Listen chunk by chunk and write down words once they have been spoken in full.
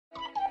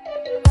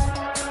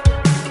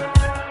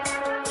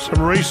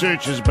Some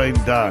research has been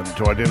done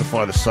to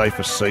identify the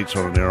safest seats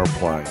on an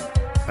aeroplane.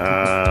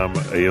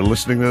 Are you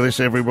listening to this,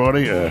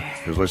 everybody?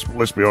 Because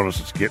let's be honest,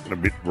 it's getting a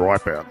bit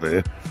ripe out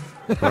there.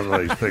 One of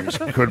these things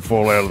could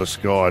fall out of the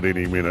sky at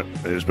any minute.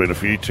 There's been a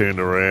few turned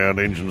around,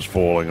 engines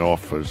falling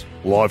off, there's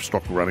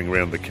livestock running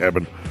around the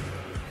cabin.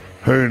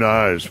 Who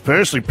knows?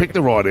 Firstly, pick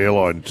the right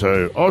airline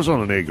too. I was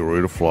on an Air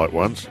Garuda flight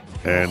once,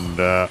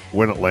 and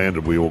when it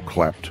landed, we all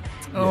clapped.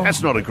 Oh.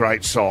 That's not a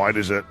great sight,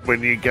 is it?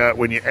 When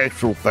you're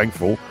actual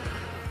thankful.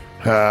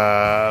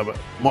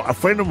 A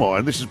friend of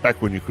mine, this is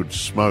back when you could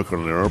smoke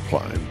on an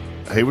aeroplane.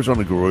 He was on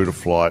a Garuda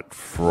flight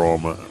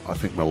from, I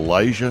think,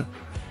 Malaysia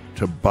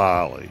to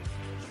Bali.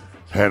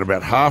 And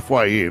about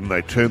halfway in,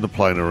 they turned the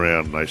plane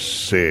around and they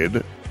said,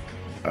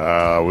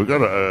 we've got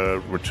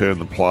to return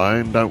the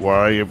plane. Don't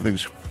worry,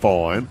 everything's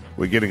fine.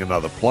 We're getting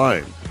another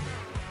plane.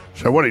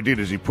 So what he did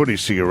is he put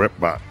his cigarette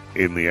butt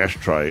in the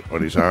ashtray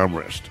on his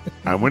armrest.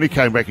 And when he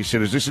came back, he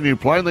said, is this a new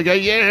plane? They go,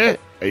 yeah.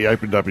 He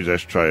opened up his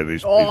ashtray and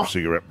his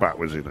cigarette butt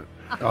was in it.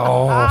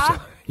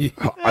 I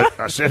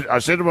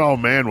said to my old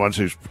man once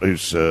who's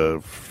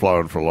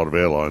flown for a lot of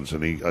airlines,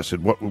 and I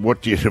said,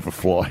 what do you ever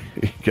fly?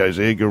 He goes,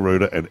 Air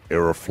Garuda and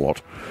Aeroflot.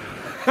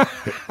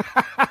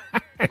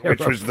 Which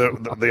was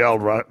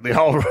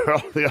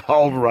the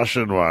old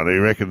Russian one. He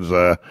reckons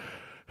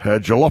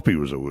jalopy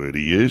was a word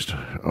he used,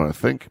 I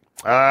think.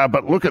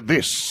 But look at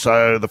this.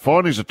 So the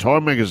findings of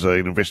Time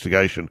magazine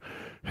investigation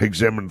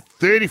examined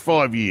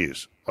 35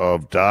 years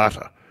of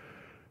data,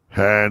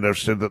 and have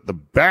said that the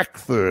back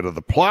third of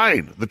the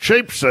plane, the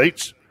cheap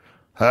seats,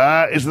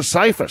 is the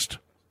safest.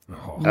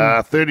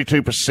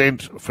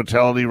 32%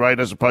 fatality rate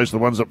as opposed to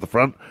the ones up the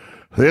front.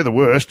 They're the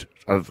worst.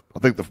 I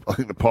think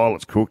the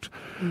pilot's cooked.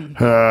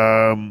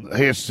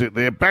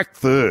 Their back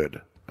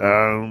third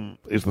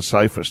is the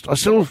safest. I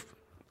still,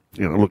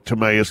 look, to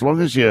me, as long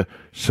as your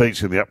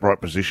seat's in the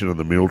upright position and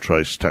the meal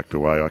tray's tucked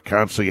away, I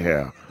can't see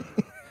how.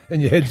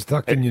 And your head's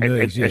tucked in your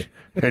knees, yeah.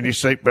 And your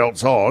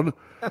seatbelt's on.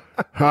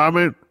 I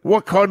mean,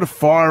 what kind of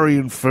fiery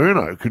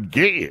inferno could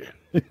get you?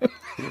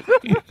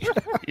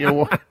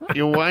 You're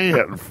way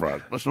out in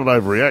front. Let's not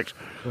overreact.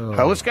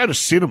 Let's go to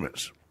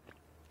cinemas.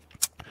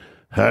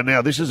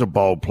 Now, this is a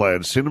bold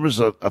plan. Cinemas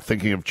are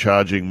thinking of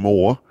charging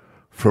more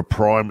for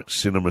prime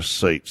cinema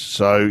seats.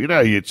 So,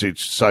 it's the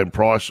same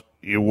price.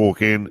 You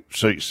walk in,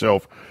 seat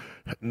yourself.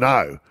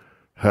 No.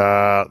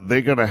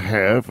 They're going to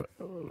have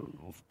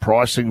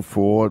pricing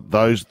for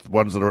those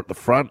ones that are at the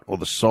front or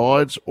the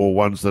sides or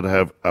ones that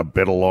have a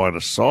better line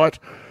of sight.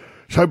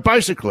 So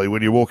basically,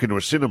 when you walk into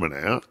a cinema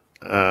now,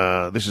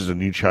 this is a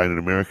new chain in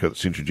America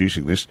that's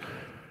introducing this,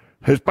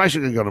 there's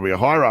basically going to be a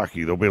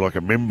hierarchy. There'll be like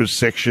a members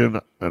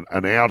section,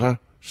 an outer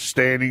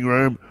standing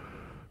room,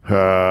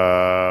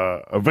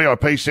 a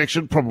VIP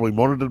section, probably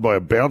monitored by a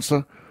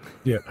bouncer.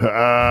 Yeah.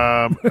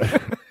 I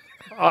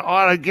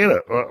don't get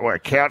it. Or a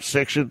couch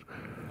section.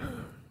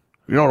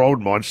 I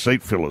wouldn't mind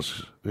seat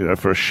fillers,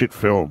 for a shit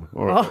film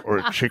or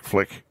a chick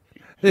flick.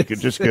 You can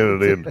just get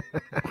it in.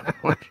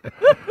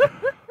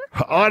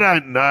 I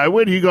don't know.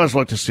 Where do you guys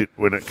like to sit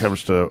when it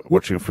comes to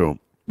watching a film?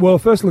 Well,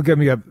 first look, let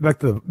me go back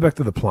to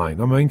the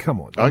plane. I mean,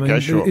 come on. Okay,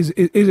 sure.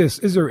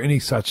 Is there any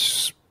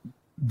such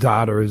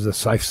data as a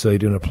safe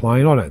seat in a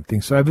plane? I don't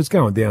think so. If it's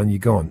going down, you're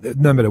gone,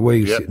 no matter where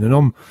you're sitting. And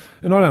I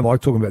don't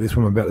like talking about this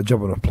when I'm about to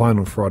jump on a plane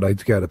on Friday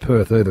to go to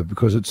Perth either,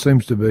 because it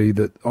seems to be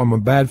that I'm a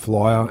bad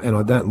flyer and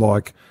I don't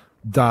like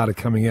data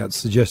coming out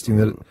suggesting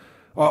that.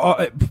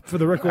 For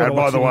the record, and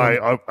by the way,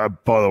 I've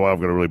got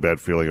a really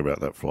bad feeling about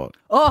that flight.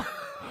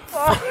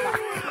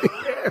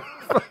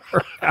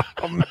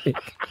 Mick,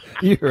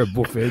 you're a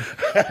buffhead.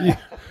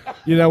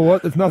 You know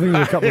what? It's nothing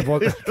that a couple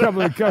of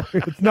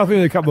it's nothing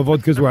that a couple of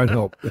vodkas won't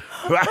help.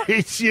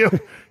 Right,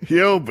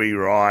 you'll be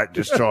right.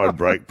 Just try and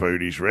break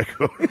Pooty's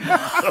record.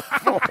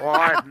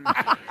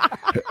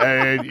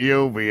 And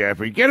you'll be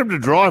happy. Get him to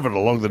drive it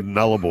along the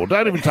Nullarbor.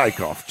 Don't even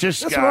take off.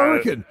 Just That's go. What I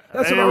reckon.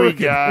 That's there what I reckon.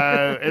 We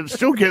go. And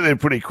still get there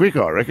pretty quick,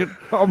 I reckon.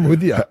 I'm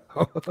with you.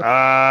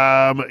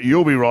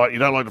 You'll be right. You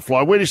don't like to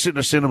fly. Where do you sit in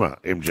a cinema,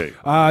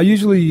 MG?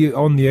 Usually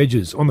on the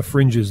edges, on the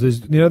fringes.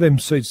 There's them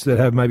seats that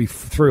have maybe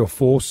 3 or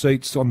 4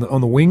 seats on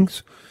the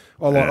wings.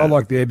 I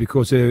like there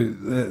because they're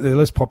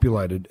less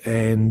populated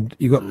and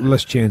you got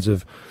less chance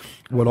of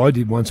what I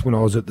did once when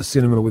I was at the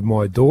cinema with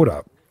my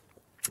daughter.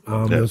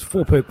 There was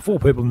four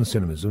people in the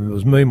cinemas, and it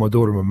was me, my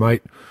daughter, and my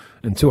mate,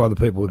 and 2 other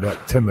people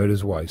about 10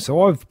 metres away.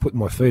 So I've put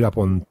my feet up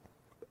on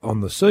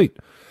the seat.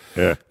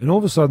 Yeah. And all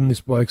of a sudden,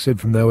 this bloke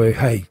said from nowhere,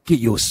 "Hey, get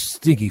your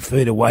stinky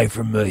feet away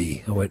from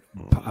me." I went,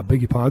 "I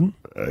beg your pardon?"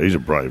 He's a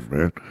brave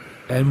man.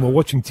 And we're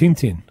watching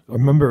Tintin. I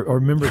remember I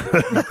remember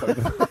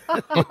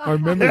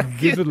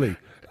vividly.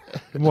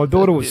 And my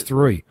daughter was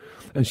 3.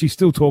 And she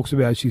still talks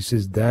about it. She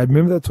says, "Dad,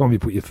 remember that time you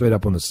put your feet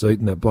up on the seat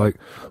and that bloke?"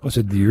 I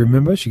said, "Do you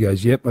remember?" She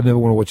goes, "Yep, I never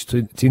want to watch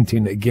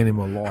Tintin again in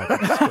my life."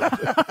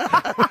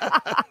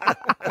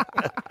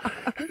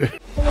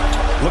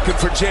 Looking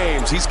for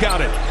James. He's got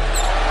it.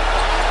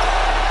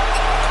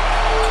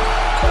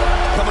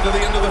 Coming to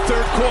the end of the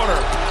third quarter.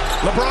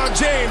 LeBron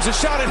James, a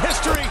shot in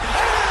history.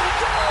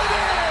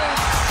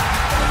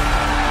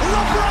 And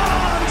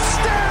LeBron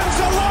stands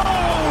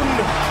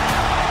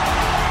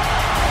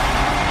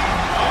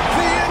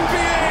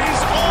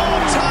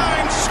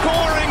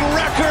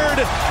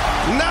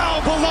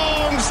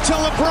James to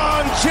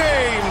LeBron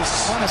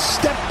James. On a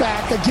step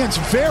back against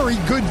very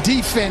good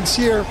defense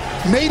here,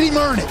 made him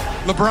earn it.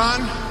 LeBron,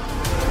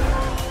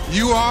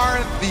 you are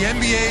the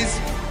NBA's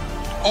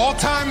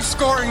all-time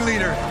scoring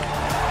leader.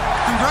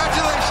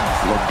 Congratulations.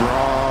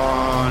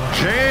 LeBron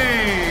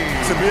James.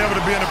 To be able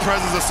to be in the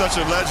presence of such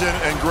a legend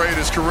and great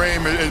as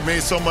Kareem, it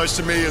means so much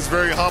to me. It's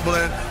very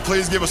humbling.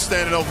 Please give a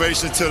standing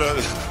ovation to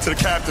the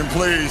captain,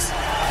 please.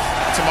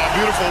 To my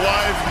beautiful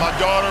wife, my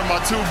daughter, my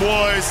 2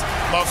 boys,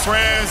 my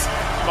friends,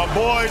 my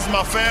boys,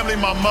 my family,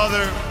 my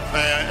mother,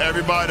 and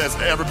everybody that's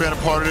ever been a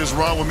part of this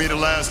run with me the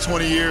last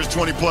 20 years,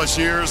 20 plus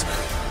years.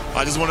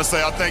 I just want to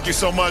say I thank you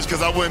so much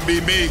because I wouldn't be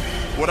me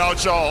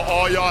without y'all.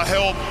 All y'all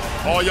help,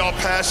 all y'all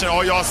passion,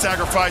 all y'all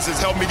sacrifices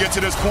helped me get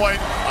to this point.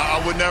 I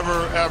would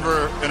never,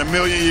 ever in a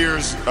million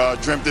years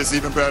dreamt this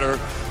even better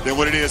than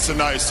what it is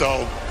tonight.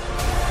 So,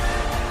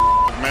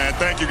 man,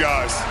 thank you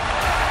guys.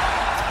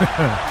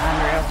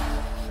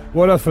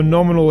 What a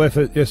phenomenal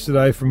effort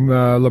yesterday from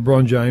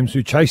LeBron James,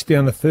 who chased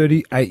down a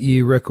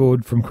 38-year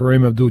record from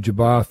Kareem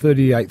Abdul-Jabbar.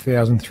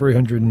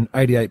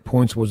 38,388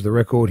 points was the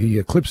record. He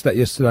eclipsed that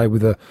yesterday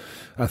with a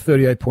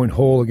 38-point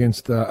haul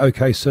against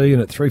OKC,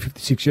 and at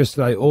 3:56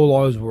 yesterday, all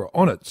eyes were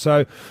on it.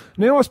 So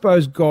now I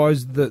suppose,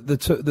 guys,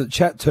 the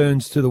chat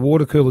turns to, the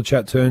water cooler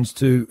chat turns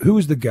to, who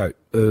is the GOAT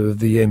of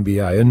the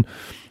NBA? And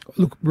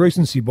look,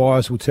 recency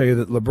bias will tell you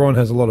that LeBron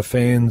has a lot of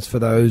fans for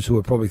those who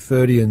are probably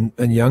 30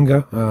 and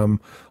younger. I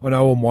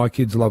know all my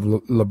kids love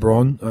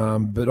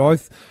LeBron, but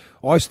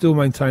I still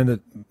maintain that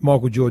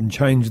Michael Jordan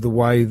changed the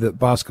way that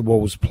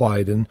basketball was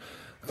played. And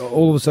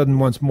all of a sudden,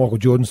 once Michael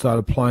Jordan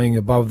started playing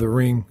above the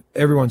ring,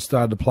 everyone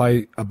started to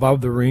play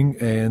above the ring,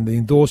 and the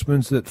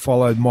endorsements that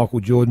followed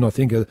Michael Jordan, I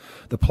think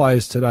the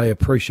players today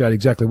appreciate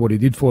exactly what he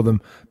did for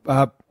them.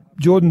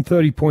 Jordan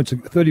 30.1 points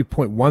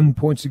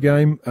a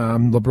game.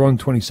 LeBron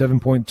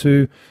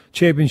 27.2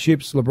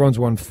 championships. LeBron's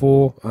won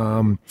 4.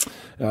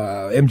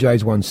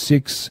 MJ's won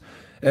 6.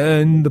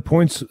 And the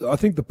points, I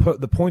think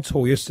the points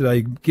haul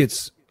yesterday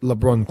gets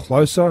LeBron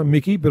closer,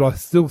 Mickey. But I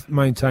still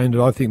maintain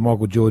that I think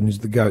Michael Jordan is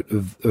the GOAT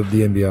of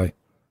the NBA.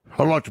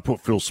 I'd like to put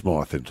Phil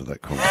Smythe into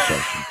that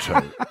conversation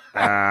too.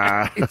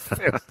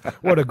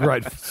 What a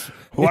great,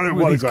 what a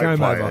great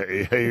player!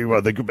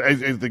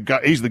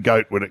 He's the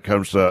GOAT when it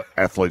comes to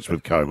athletes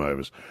with comb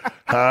overs.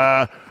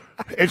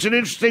 It's an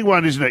interesting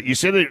one, isn't it? You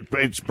said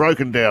it's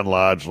broken down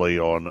largely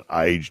on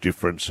age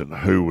difference and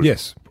who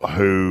was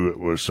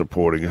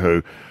supporting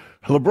who.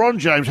 LeBron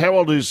James, how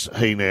old is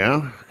he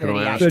now?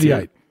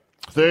 38.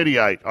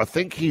 38. I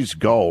think his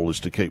goal is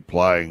to keep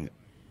playing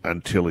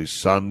until his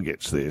son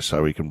gets there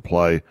so he can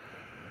play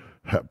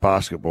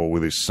basketball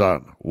with his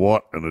son.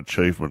 What an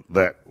achievement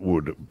that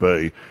would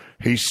be.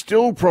 He's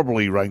still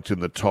probably ranked in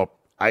the top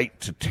 8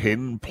 to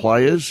 10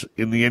 players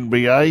in the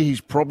NBA.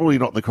 He's probably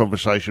not the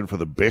conversation for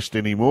the best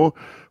anymore,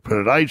 but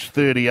at age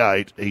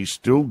 38, he's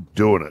still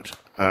doing it.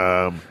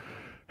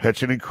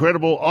 It's an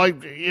incredible.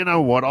 You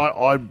know what?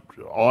 I'm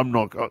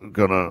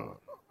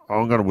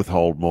gonna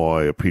withhold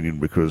my opinion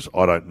because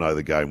I don't know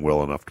the game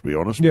well enough to be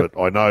honest. Yep. But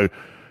I know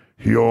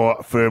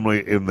you're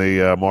firmly in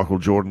the Michael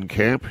Jordan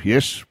camp.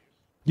 Yes.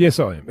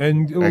 Yes, I am.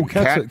 And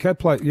Kat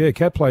played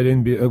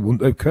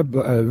NBA at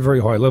a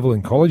very high level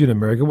in college in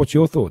America. What's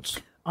your thoughts?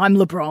 I'm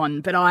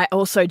LeBron, but I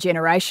also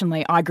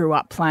generationally, I grew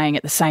up playing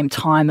at the same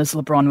time as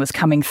LeBron was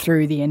coming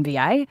through the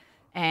NBA.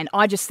 And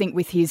I just think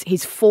with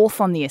he's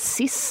fourth on the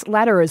assists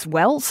ladder as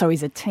well, so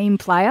he's a team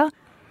player,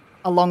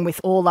 along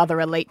with all other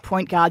elite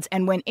point guards.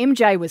 And when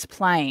MJ was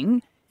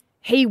playing,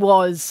 he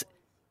was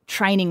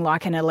training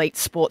like an elite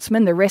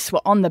sportsman. The rest were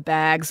on the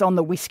bags, on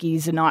the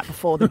whiskies the night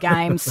before the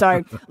game.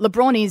 So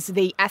LeBron is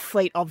the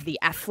athlete of the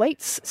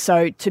athletes.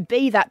 So to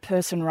be that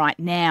person right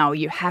now,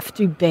 you have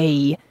to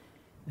be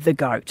the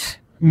GOAT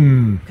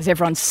because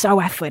everyone's so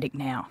athletic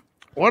now.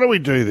 Why don't we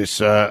do this?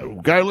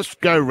 Let's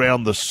go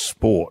around the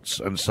sports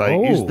and say,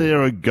 is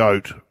there a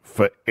GOAT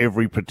for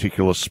every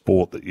particular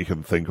sport that you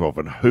can think of,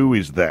 and who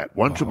is that?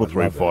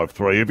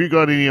 1-3-3-5-3. Have you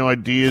got any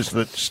ideas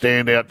that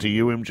stand out to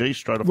you, MG,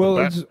 straight off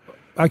the bat?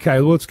 Okay,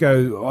 let's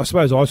go. I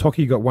suppose ice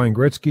hockey, you've got Wayne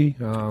Gretzky.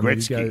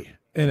 Gretzky,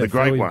 NFL, the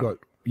great one.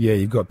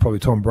 You've got probably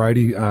Tom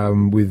Brady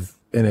with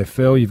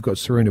NFL. You've got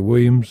Serena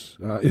Williams.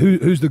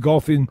 Who's the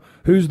golf in?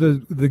 Who's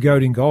the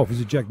GOAT in golf?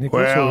 Is it Jack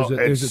Nicklaus or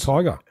is it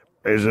Tiger?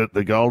 Is it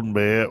the Golden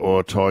Bear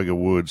or Tiger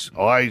Woods?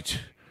 I'm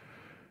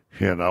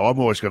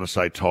always going to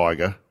say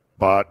Tiger,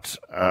 but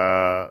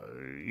the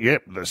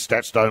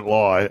stats don't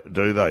lie,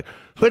 do they?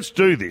 Let's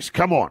do this.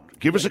 Come on.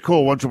 Give us a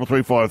call,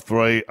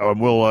 1-3-3-5-3,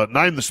 and we'll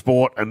name the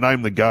sport and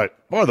name the GOAT.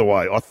 By the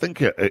way, I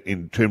think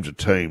in terms of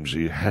teams,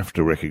 you have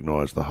to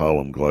recognise the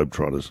Harlem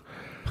Globetrotters.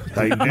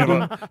 They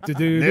never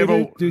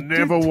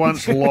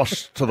once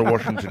lost to the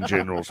Washington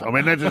Generals. I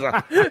mean, that is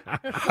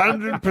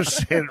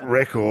 100%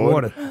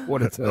 record.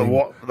 What a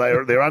team.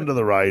 They're under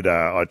the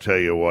radar, I tell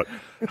you what.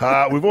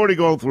 We've already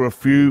gone through a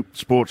few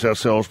sports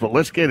ourselves, but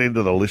let's get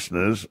into the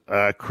listeners.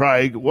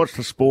 Craig, what's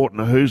the sport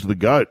and who's the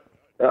GOAT?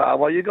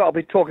 Well, you've got to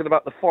be talking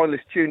about the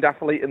finest tuned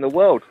athlete in the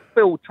world,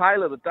 Phil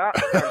Taylor, the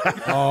darts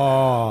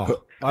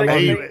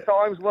champion. 16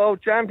 times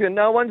world champion.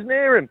 No one's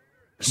near him.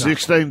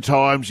 16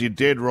 times, you're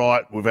dead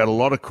right. We've had a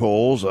lot of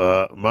calls,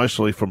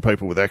 mostly from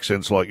people with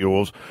accents like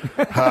yours,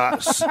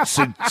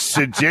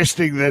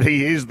 suggesting that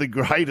he is the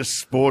greatest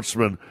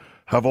sportsman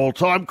of all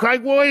time.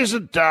 Craig, why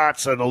isn't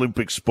darts an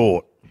Olympic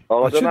sport?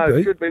 Oh, I don't know.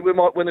 be. It should be. We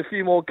might win a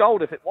few more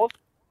gold if it was.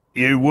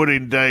 You would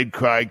indeed,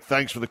 Craig.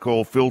 Thanks for the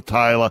call. Phil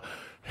Taylor,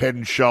 head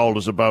and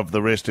shoulders above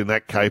the rest in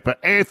that caper.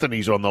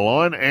 Anthony's on the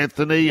line.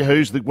 Anthony,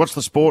 what's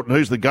the sport and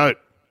who's the GOAT?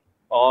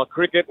 Oh,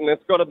 cricket, and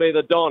it's got to be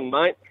the Don,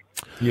 mate.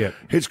 Yeah.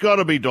 It's got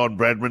to be Don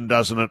Bradman,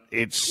 doesn't it?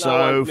 It's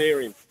No one's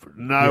near him.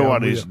 No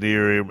one is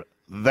near him.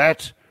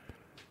 That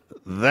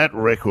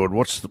record,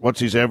 what's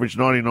his average?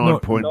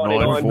 99.94.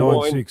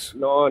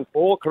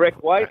 99.94,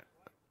 correct weight.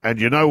 And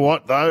you know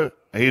what, though?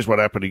 Here's what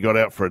happened. He got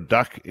out for a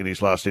duck in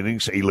his last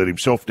innings. He let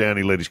himself down.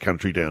 He let his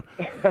country down.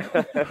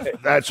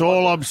 That's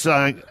all I'm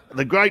saying.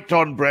 The great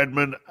Don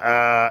Bradman,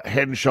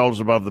 head and shoulders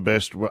above the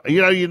best.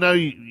 You're in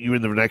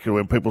the vernacular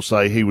when people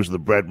say he was the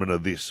Bradman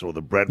of this or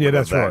the Bradman of that. Yeah,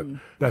 that's right.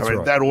 That's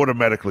right. That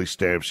automatically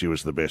stamps you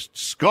as the best.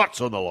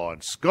 Scott's on the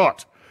line.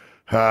 Scott,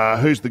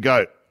 who's the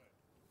GOAT?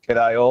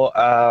 G'day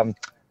all.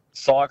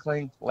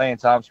 Cycling,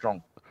 Lance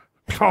Armstrong.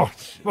 Oh.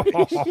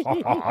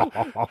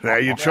 Now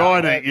you're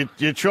trying to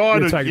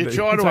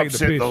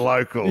upset the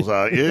locals,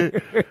 aren't you?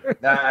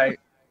 No,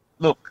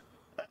 look,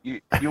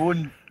 you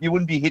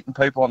wouldn't be hitting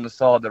people on the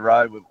side of the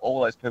road with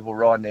all those people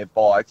riding their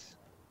bikes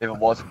if it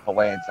wasn't for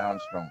Lance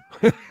Armstrong.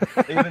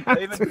 even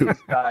to this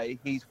day,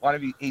 his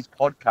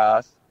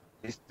podcast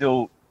is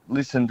still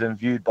listened and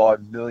viewed by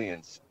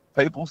millions.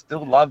 People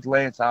still love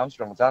Lance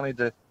Armstrong. It's only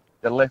the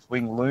left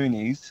wing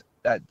loonies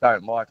that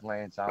don't like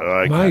Lance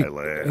Armstrong. Okay, Mate,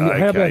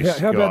 Lance.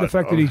 how about the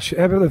fact that he's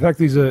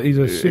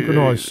a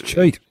synchronised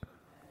cheat?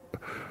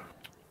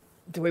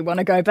 Do we want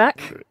to go back?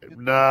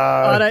 No,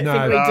 I don't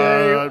think we do.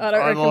 I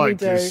don't reckon we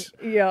do. this.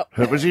 Yep.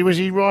 Was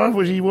he right?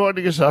 Was he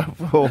winding us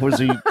up, or was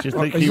he just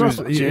think he was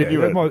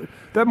genuine?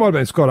 That might have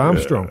been Scott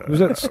Armstrong. Was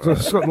that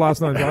Scott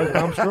last name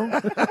Armstrong?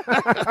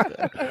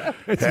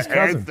 It's his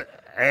cousin.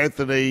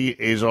 Anthony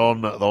is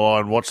on the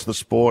line. What's the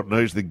sport and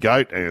who's the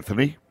GOAT,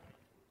 Anthony?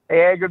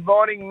 Yeah, good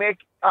morning, Mick.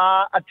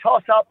 A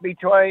toss-up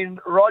between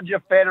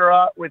Roger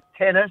Federer with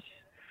tennis.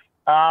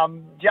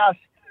 Just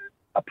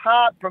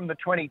apart from the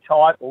 20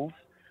 titles,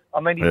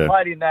 I mean, he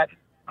played in that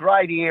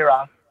great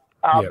era,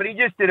 but he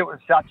just did it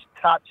with such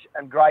touch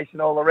and grace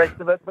and all the rest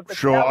of it. But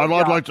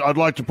I'd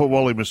like to put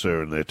Wally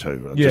Masur in there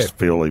too. I just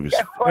feel he was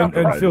and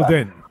Phil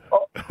Dent.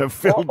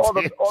 Phil or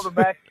the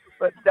Mac.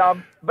 But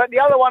the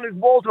other one is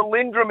Walter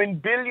Lindrum in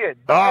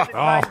billiards.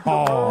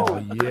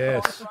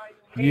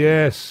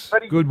 Yes,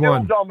 but he good still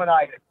one.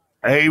 Dominated.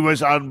 He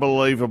was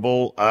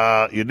unbelievable.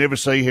 You never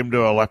see him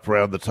do a lap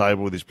around the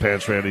table with his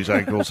pants around his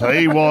ankles.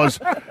 He was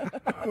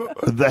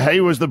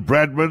the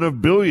Bradman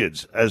of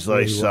billiards, as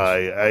they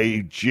say.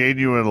 He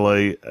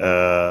genuinely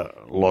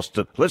lost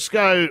it. Let's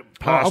go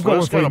past. I've got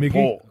Let's one go for you, to Mickey.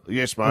 Paul.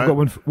 Yes, mate. I've got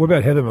one. What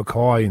about Heather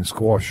Mackay in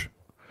squash?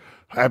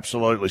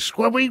 Absolutely.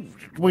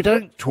 We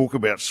don't talk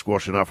about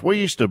squash enough. We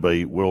used to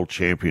be world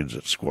champions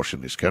at squash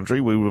in this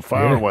country. We were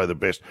far and away the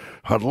best.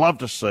 I'd love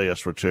to see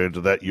us return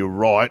to that. You're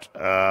right.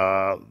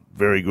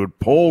 Very good.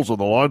 Paul's on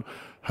the line.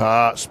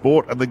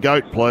 Sport and the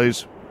GOAT,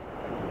 please.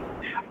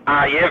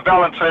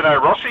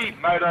 Valentino Rossi,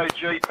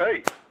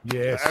 MotoGP.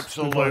 Yes.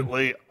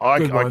 Absolutely.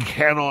 I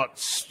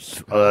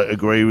cannot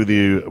agree with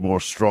you more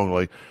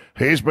strongly.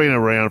 He's been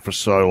around for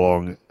so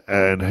long,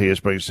 and he has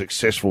been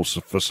successful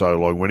for so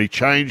long. When he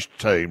changed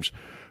teams,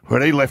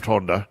 when he left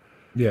Honda,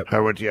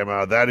 and went to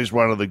Yamaha, that is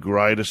one of the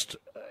greatest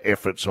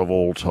efforts of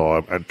all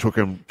time, and took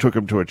him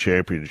to a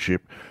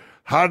championship.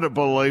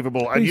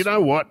 Unbelievable. And you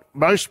know what?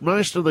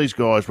 Most of these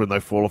guys, when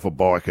they fall off a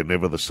bike, are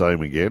never the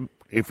same again.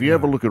 If you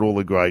ever look at all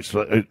the greats,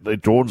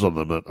 it dawns on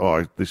them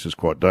that, this is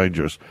quite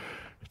dangerous.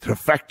 The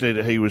fact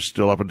that he was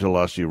still up until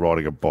last year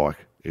riding a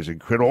bike is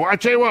incredible. I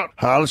tell you what,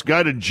 let's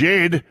go to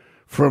Jed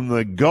from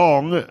the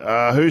Gong.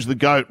 Who's the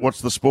GOAT?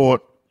 What's the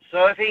sport?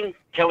 Surfing,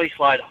 Kelly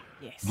Slater.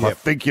 Yes. I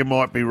think you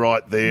might be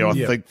right there. I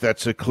think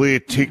that's a clear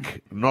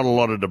tick. Not a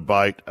lot of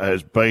debate.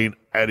 Has been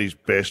at his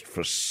best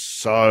for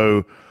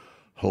so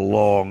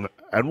long.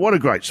 And what a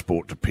great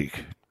sport to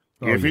pick.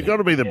 If you've got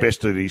to be the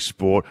best at his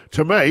sport,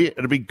 to me,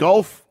 it'd be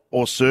golf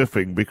or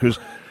surfing because,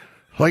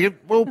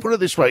 we'll put it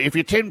this way. If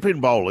you're 10-pin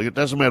bowling, it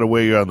doesn't matter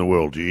where you are in the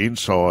world. You're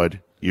inside,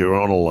 you're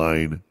on a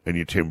lane, and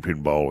you're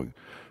 10-pin bowling.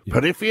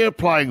 But if you're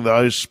playing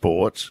those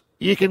sports,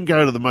 you can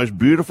go to the most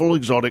beautiful,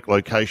 exotic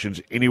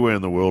locations anywhere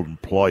in the world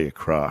and play your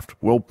craft.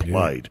 Well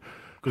played.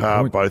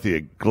 Both of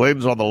you.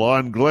 Glenn's on the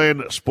line.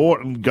 Glenn,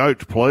 sport and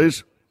GOAT,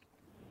 please.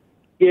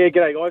 Yeah,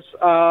 g'day, guys.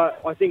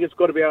 I think it's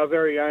got to be our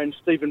very own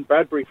Stephen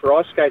Bradbury for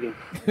ice skating.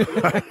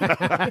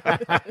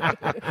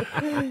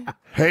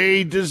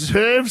 He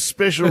deserves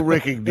special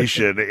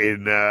recognition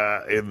in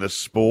the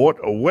sport,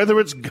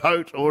 whether it's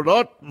GOAT or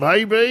not,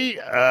 maybe.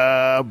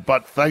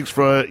 But thanks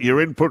for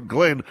your input,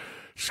 Glenn.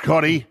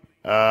 Scotty,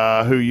 who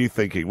are you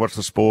thinking? What's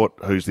the sport?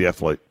 Who's the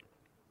athlete?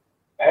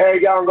 How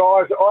you going,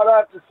 guys? I'd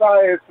have to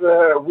say it's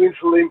the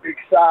Winter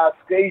Olympics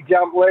ski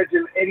jump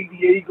legend, Eddie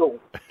the Eagle.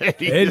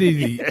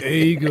 Eddie the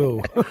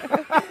Eagle.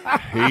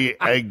 He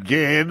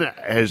again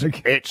has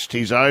etched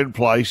his own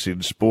place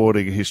in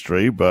sporting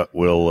history, but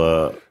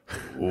we'll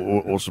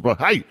surprise.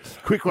 Hey,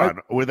 quick one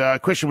with a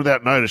question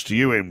without notice to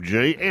you,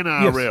 MG.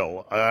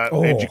 NRL,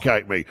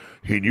 educate me.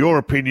 In your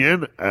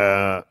opinion,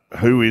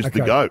 who is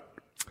the GOAT?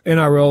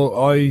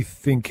 NRL, I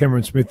think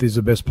Cameron Smith is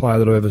the best player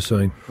that I've ever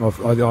seen.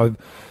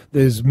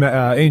 There's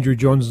Andrew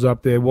Johns is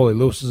up there, Wally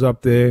Lewis is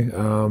up there,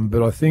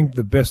 but I think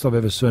the best I've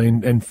ever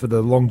seen, and for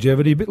the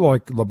longevity, a bit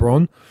like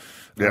LeBron,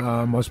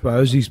 I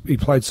suppose. He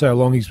played so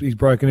long, he's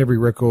broken every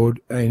record,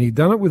 and he'd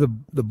done it with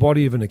the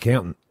body of an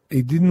accountant.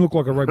 He didn't look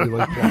like a rugby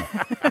league player.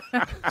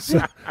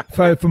 So,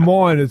 for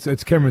mine,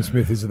 it's Cameron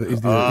Smith is the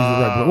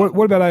rugby.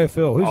 What about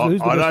AFL?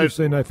 Who's the best you've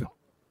seen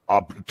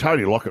AFL?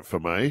 Tony Lockett for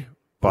me.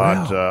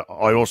 But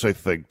I also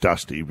think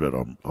Dusty, but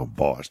I'm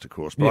biased, of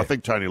course. But I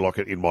think Tony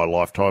Lockett in my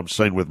lifetime,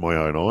 seen with my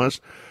own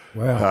eyes,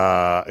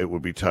 it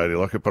would be Tony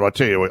Lockett. But I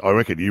tell you, I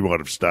reckon you might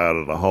have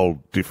started a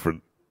whole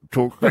different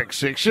talkback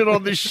section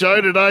on this show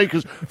today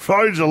because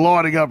phones are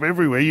lighting up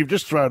everywhere. You've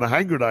just thrown a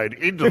hand grenade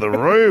into the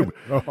room,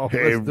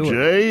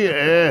 MG.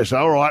 Yes,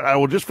 all right.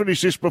 We'll just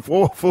finish this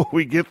before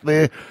we get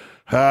there.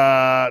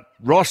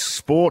 Ross,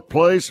 sport,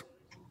 please.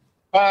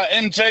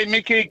 MG,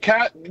 Mickey,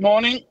 Kat,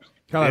 morning.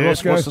 Hello,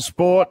 yes, Roscoe. what's the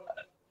sport?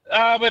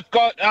 We've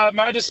got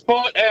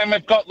motorsport and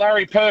we've got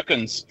Larry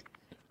Perkins.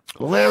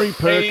 Larry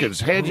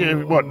Perkins.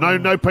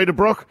 No Peter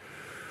Brock?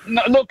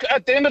 No, look,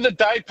 at the end of the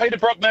day, Peter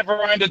Brock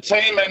never owned a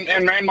team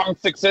and ran one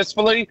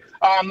successfully.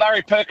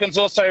 Larry Perkins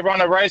also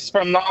ran a race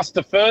from last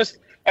to first,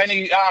 and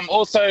he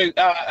also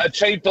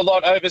achieved a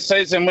lot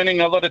overseas and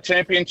winning a lot of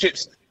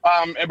championships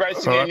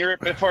racing in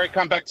Europe before he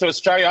come back to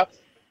Australia.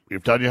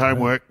 You've done your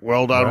homework.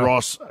 Well done,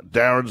 Ross.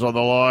 Darren's on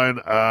the line.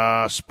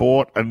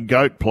 Sport and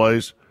GOAT,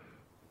 please.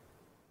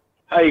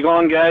 How you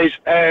going, guys?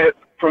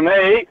 For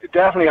me,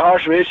 definitely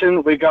horse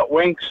racing. We got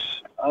Winks.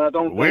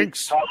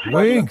 Winks?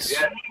 Winks.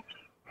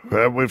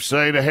 Yeah. We've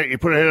seen you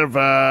put ahead of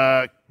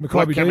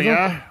Maccabi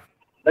Diva.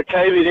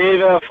 Maccabi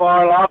Diva,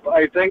 far up.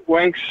 I think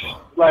Winks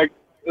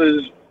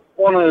is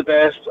one of the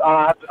best.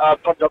 I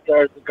put it up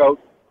there as the GOAT.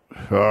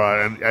 All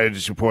right, and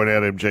just to point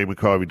out, MG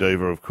Maccabi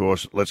Diva, of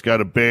course. Let's go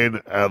to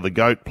Ben, the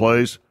GOAT,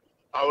 please.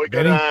 We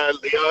got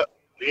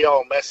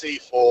Leo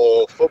Messi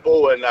for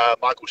football and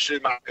Michael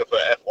Schumacher for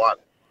F1.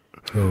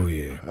 Oh,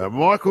 yeah.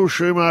 Michael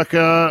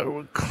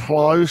Schumacher,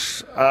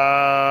 close.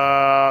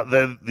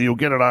 Then you'll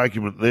get an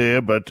argument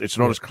there, but it's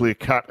not as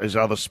clear-cut as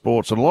other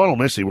sports. And Lionel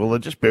Messi, well, they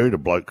just buried a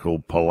bloke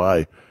called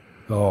Pelé,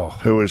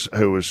 who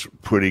was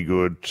pretty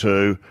good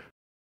too.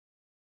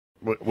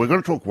 We're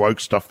going to talk woke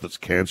stuff that's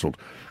cancelled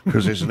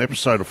because there's an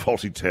episode of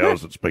Fawlty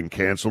Towers that's been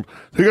cancelled.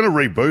 They're going to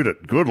reboot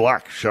it. Good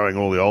luck showing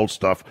all the old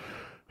stuff.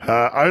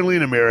 Only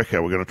in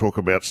America, we're going to talk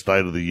about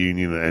State of the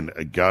Union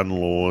and gun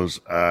laws.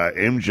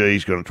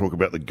 MG's going to talk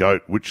about the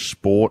GOAT, which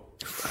sport,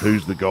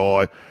 who's the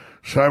guy.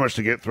 So much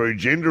to get through,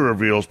 gender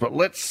reveals, but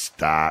let's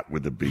start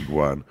with the big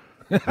one.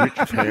 Rich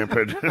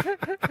pampered,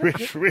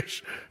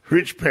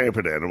 rich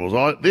pampered animals.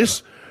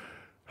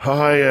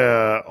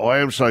 I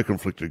am so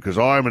conflicted because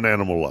I am an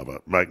animal lover.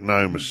 Make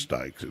no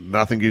mistake.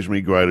 Nothing gives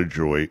me greater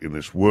joy in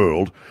this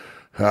world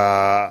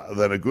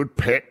than a good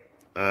pet.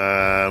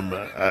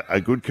 A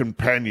good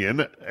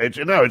companion.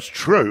 It's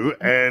true,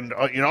 and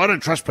I don't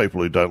trust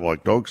people who don't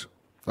like dogs.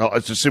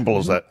 It's as simple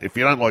as that. If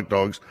you don't like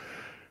dogs,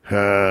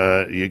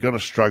 you're going to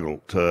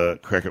struggle to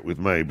crack it with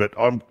me. But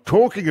I'm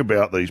talking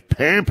about these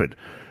pampered,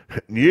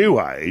 new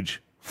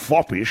age,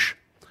 foppish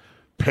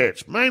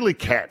pets, mainly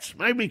cats,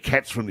 maybe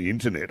cats from the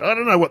internet. I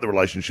don't know what the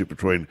relationship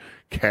between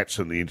cats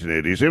and the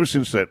internet is. Ever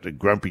since that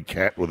grumpy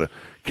cat with a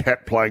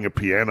cat playing a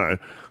piano,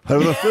 they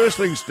were the first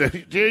things to...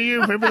 Do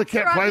you remember the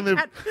cat playing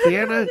the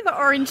piano? The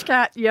orange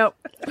cat, yep.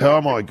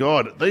 Oh, my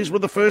God. These were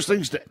the first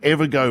things to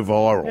ever go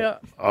viral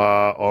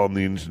on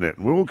the internet.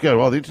 And we'll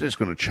go, the internet's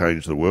going to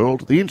change the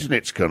world. The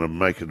internet's going to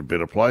make it a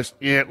better place.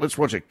 Yeah, let's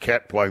watch a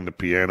cat playing the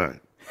piano.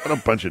 What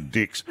a bunch of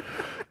dicks.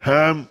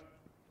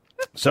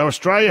 So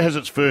Australia has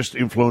its first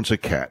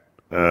influencer cat.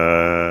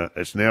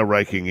 It's now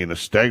raking in a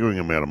staggering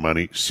amount of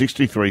money,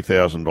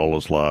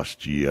 $63,000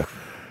 last year.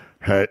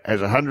 Has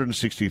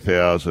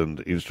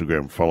 160,000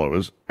 Instagram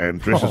followers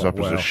and dresses up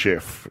as a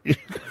chef.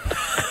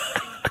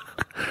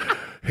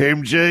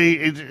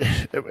 MG,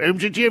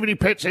 do you have any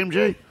pets,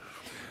 MG?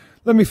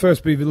 Let me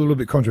first be a little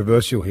bit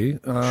controversial here.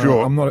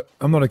 Sure. I'm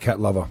not a cat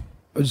lover.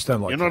 I just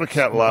don't like You're cats. Not a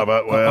cat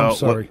lover. Well, I'm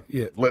sorry.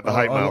 Let the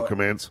hate mail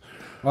commence.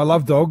 I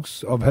love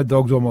dogs. I've had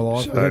dogs all my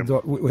life.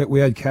 We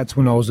had cats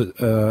when I was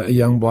a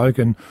young bloke,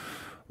 and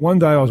one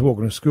day I was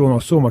walking to school and I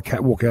saw my cat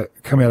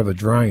come out of a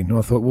drain. And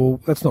I thought, well,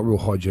 that's not real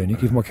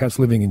hygienic. If my cat's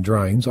living in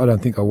drains, I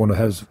don't think I want to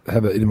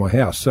have it in my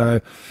house. So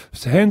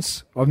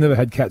hence, I've never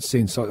had cats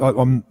since.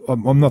 I'm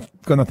not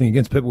got nothing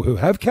against people who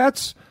have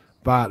cats,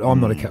 but I'm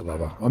not a cat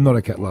lover. I'm not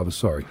a cat lover.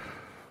 Sorry.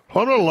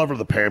 I'm not a lover of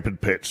the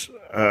pampered pets,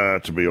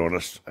 to be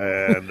honest,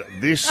 and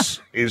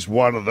this is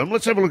one of them.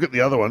 Let's have a look at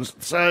the other ones.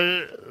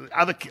 So,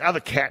 other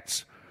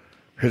cats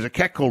There's a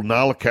cat called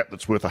Nala Cat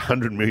that's worth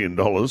 $100 million.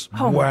 Oh,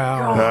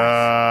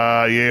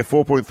 wow.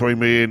 4.3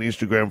 million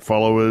Instagram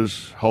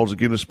followers, holds a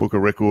Guinness Book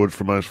of Records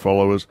for most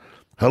followers.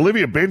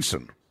 Olivia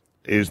Benson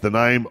is the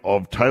name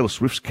of Taylor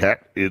Swift's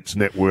cat. Its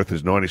net worth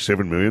is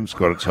 $97 million. It's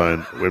got its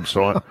own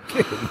website.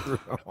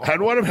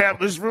 And what about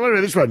this?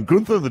 Remember this one?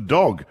 Gunther the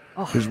dog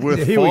is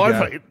worth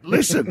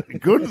Listen,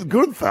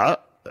 Gunther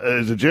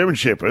is a German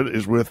Shepherd,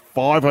 is worth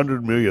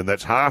 $500 million.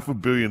 That's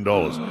 $500 million.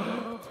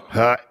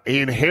 He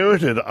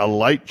inherited a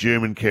late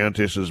German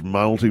countess's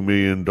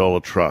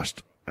multi-million-dollar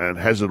trust and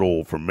has it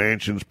all, from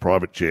mansions,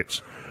 private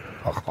jets,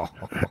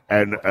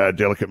 and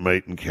delicate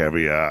meat and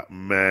caviar.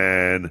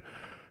 Man.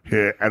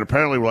 Yeah, and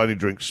apparently will only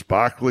drink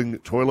sparkling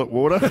toilet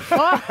water.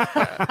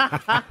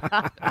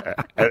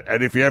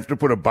 and if you have to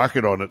put a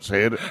bucket on its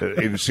head,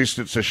 insist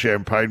it's a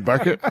champagne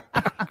bucket.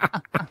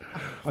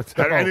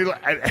 And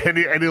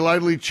he'll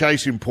only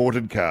chase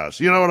imported cars.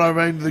 You know what I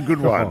mean? The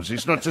good ones.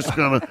 He's not just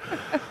going to...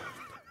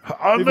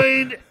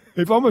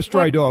 If I'm a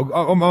stray dog,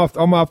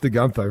 I'm after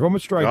Gunther. If I'm a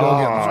stray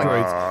dog out the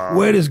streets,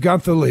 where does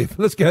Gunther live?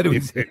 Let's go to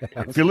his house.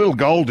 If you're a little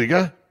gold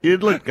digger,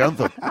 you'd let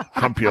Gunther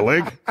hump your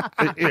leg.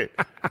 Yeah.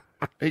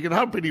 He can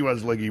hump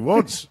anyone's leg he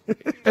wants.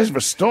 As for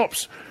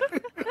stops.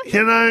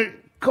 You know,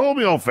 call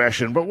me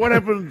old-fashioned, but what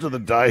happened to the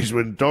days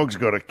when dogs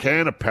got a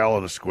can of Pal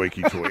and a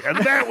squeaky toy? And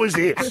that was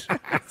it.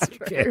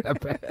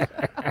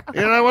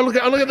 You know, I look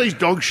at these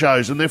dog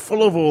shows, and they're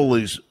full of all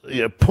these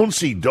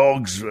punsy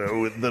dogs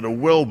that are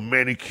well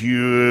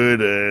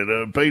manicured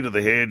and been to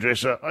the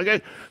hairdresser. I go,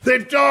 they're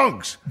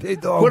dogs. They're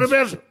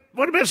dogs.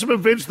 What about some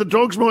events the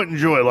dogs might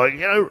enjoy, like,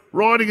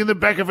 riding in the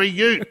back of a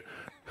ute,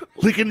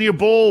 licking your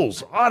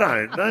balls, I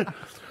don't know,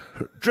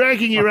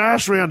 dragging your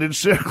ass around in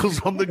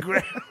circles on the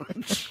ground,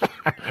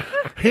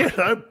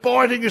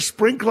 biting a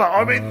sprinkler.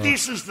 I mean,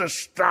 this is the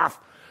stuff.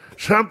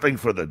 Something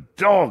for the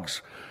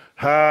dogs.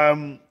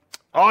 I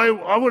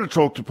want to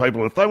talk to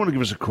people, if they want to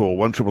give us a call,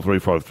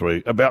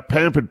 133353, about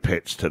pampered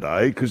pets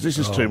today, because this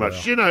is too much.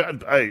 Wow. You know,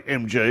 hey,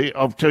 MG,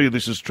 I'll tell you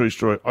this is a true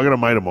story. I got a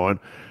mate of mine,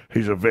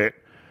 he's a vet.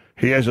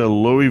 He has a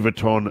Louis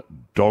Vuitton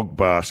dog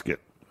basket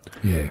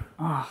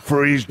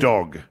for his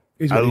dog.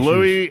 A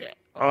Louis,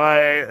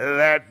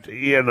 that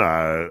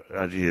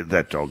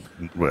dog,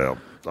 well,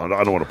 I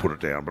don't want to put it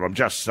down, but I'm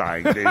just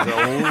saying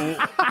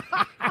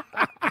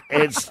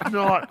it's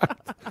not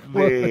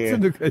there.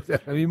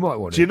 You might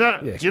want Do you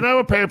know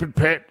a pampered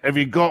pet? Have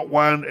you got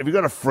one? Have you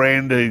got a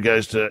friend who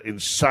goes to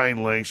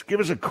insane lengths? Give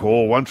us a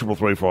call,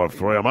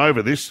 133353. I'm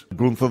over this.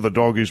 Gunther the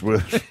dog is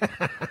worth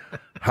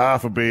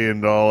 $500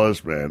 million.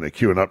 Man, they're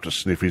queuing up to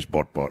sniff his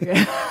bot.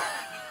 Yeah.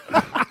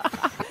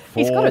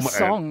 He's got a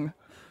song.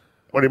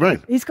 What do you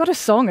mean? He's got a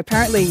song,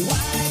 apparently.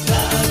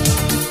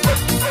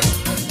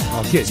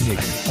 Oh, get Nick.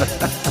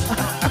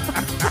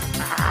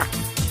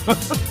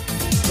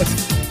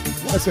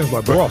 That sounds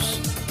like Ross.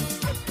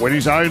 When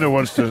his owner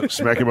wants to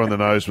smack him on the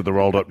nose with a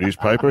rolled-up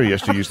newspaper, he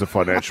has to use the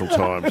Financial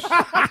Times.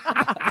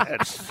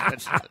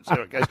 That's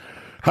how it goes.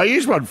 Hey,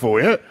 here's one for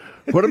you.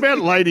 What about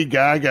Lady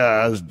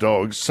Gaga's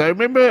dogs? So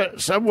remember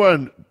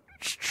someone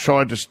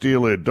tried to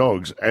steal her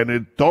dogs, and a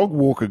dog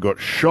walker got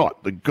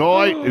shot. The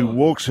guy who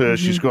walks her,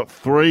 she's got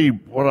 3,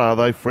 what are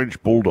they, French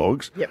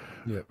bulldogs? Yep.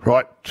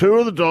 Right, 2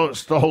 of the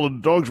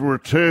stolen dogs were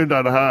returned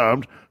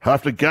unharmed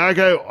after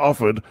Gago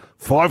offered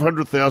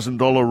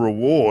 $500,000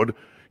 reward,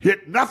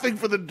 yet nothing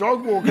for the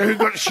dog walker who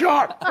got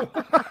shot.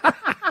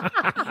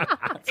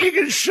 You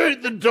can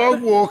shoot the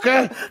dog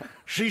walker.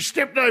 She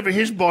stepped over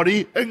his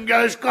body and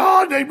goes,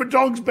 God, I need my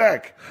dogs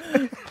back.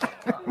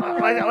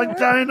 I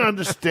don't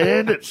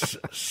understand it.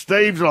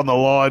 Steve's on the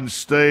line.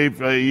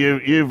 Steve,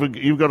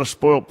 you've got a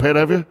spoilt pet,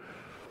 have you?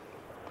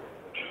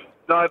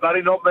 No,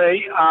 buddy, not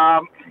me.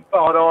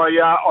 But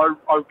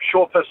I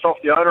short pissed off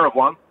the owner of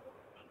one.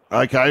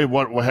 Okay,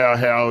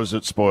 how is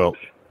it spoilt?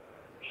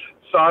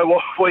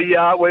 So we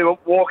were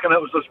walking. It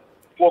was just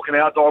walking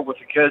our dog with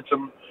the kids,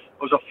 and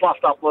it was a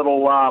fluffed up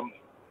little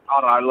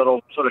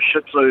little sort of Shih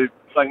Tzu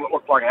thing that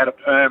looked like it had a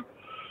perm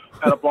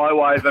and a blow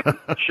wave, and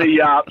she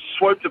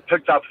swooped and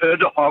picked up her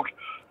dog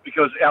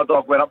because our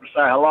dog went up to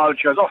say hello, and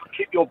she goes, "Oh,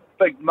 keep your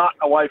big mutt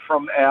away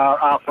from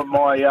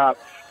my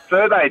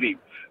fur baby."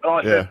 And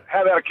I said,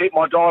 "How about I keep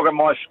my dog and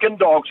my skin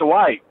dogs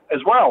away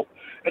as well?"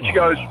 And she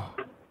goes,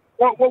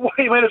 "What do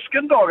you mean a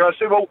skin dog?" And I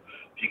said, "Well,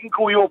 if you can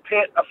call your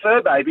pet a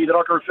fur baby, then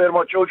I can refer to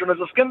my children as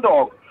a skin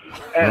dog."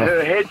 And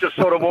her head just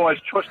sort of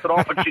almost twisted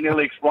off, and she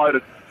nearly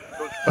exploded.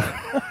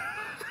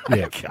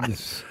 Yeah,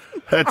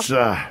 that's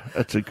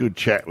a good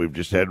chat we've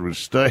just had with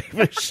Steve. He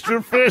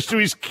refers to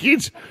his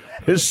kids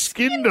as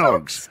skin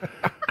dogs.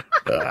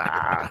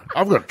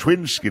 I've got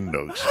twin skin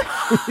dogs.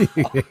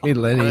 Hey,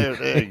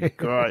 Lenny.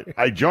 Great.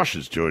 Hey, Josh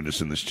has joined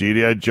us in the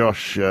studio.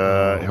 Josh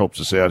helps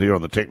us out here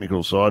on the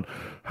technical side.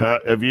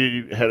 Have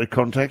you had a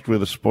contact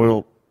with a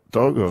spoiled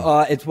dog?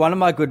 Or? It's one of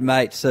my good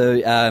mates.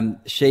 So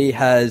she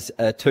has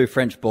 2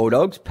 French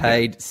bulldogs,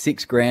 paid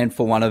 $6,000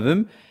 for one of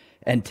them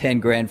and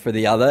 $10,000 for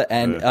the other.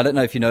 And I don't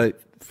know if you know,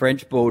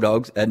 French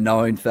bulldogs are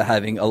known for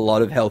having a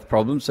lot of health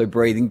problems, so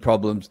breathing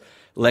problems,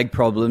 leg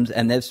problems,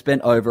 and they've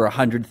spent over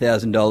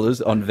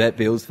 $100,000 on vet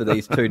bills for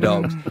these 2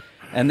 dogs.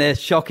 And they're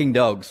shocking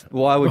dogs.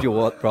 Why would you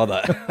want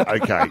brother?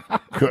 Okay.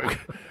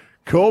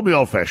 Call me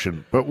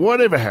old-fashioned, but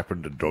whatever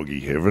happened to doggy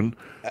heaven?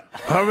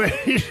 I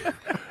mean,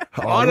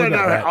 I don't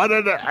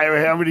know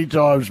how many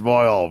times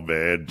my old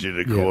man, in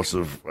the course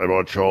of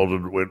my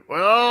childhood, went,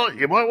 well,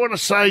 you might want to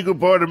say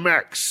goodbye to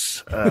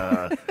Max.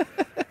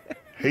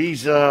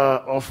 He's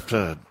off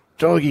to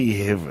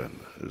doggy heaven.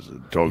 As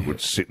a dog would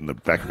sit in the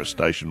back of a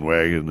station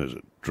wagon as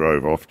it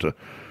drove off to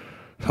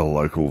the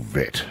local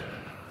vet.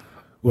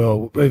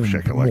 Well,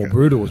 even more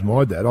brutal was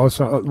my dad.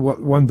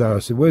 One day I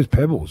said, "Where's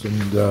Pebbles?"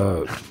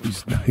 And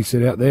he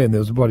said, "Out there." And there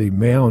was a bloody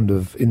mound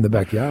in the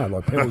backyard.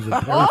 Like Pebbles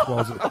had perished while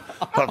I was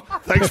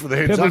at. Thanks for the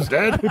heads up,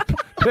 Dad.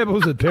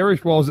 Pebbles had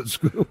perished while I was at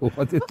school.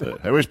 I did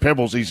that. Where's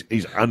Pebbles?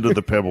 He's under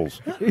the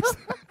pebbles.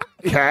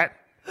 Cat,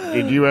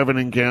 did you have an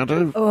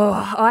encounter?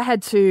 Oh, I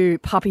had to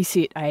puppy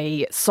sit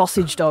a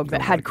sausage dog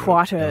that had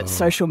quite a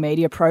social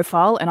media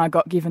profile, and I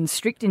got given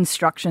strict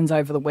instructions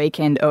over the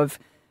weekend of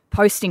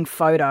posting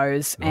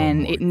photos,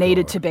 and it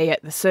needed to be at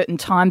the certain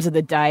times of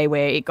the day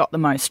where it got the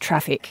most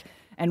traffic.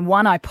 And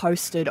one I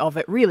posted of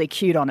it really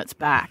cute on its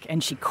back,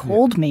 and she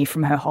called me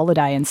from her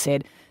holiday and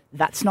said,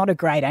 "That's not a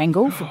great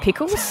angle for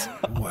Pickles.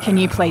 Can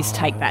you please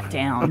take that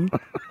down?"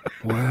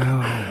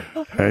 Wow.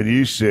 And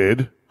you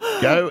said,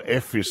 "Go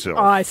F yourself."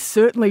 I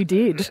certainly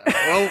did.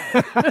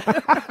 Tick-tock,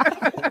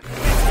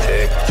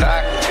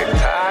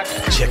 tick-tock.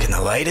 Checking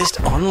the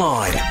latest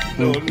online.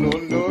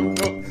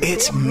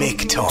 It's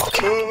Mick Talk.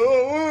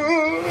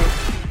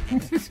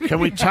 Can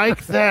we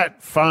take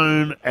that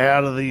phone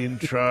out of the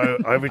intro?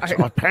 I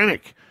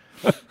panic.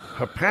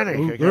 I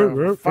panic. I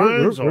go,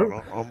 phone's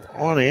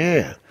on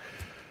air.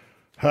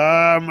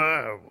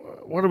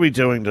 What are we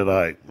doing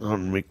today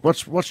on Mick?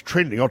 What's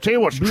trending? I'll tell you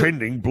what's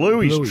trending.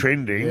 Bluey's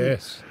trending.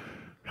 Yes.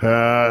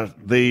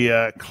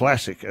 The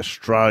classic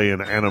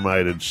Australian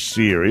animated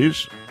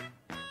series.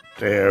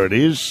 There it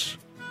is.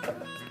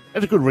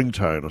 It's a good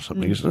ringtone or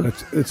something, isn't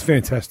it? It's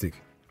fantastic.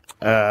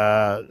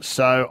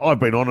 So I've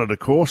been on it, of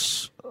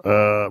course.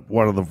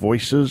 One of the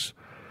voices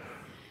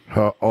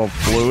of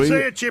Bluey. See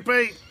you,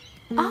 Chippy.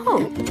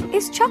 Oh,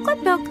 is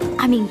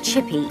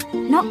Chippy,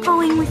 not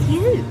going with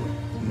you?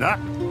 No,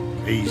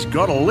 he's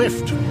got a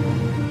lift.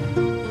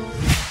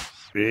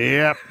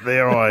 Yep,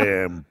 there I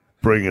am,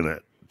 bringing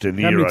it. De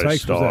Niro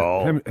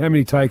style. How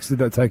many takes did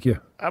that take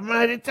you?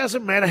 Mate, it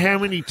doesn't matter how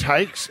many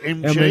takes,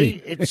 MG. How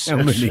many? It's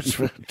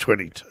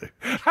 22.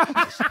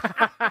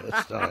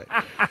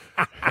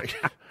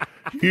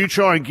 You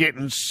try and get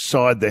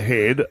inside the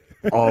head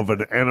of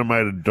an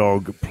animated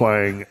dog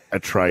playing a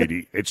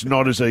tradie. It's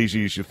not as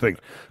easy as you think.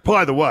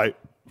 By the way,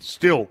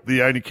 still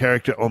the only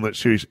character on that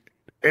series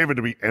ever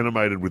to be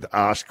animated with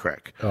arse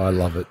crack. Oh, I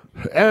love it.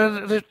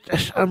 And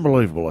it's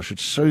unbelievable. I should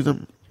sue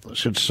them.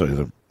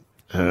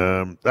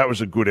 That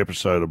was a good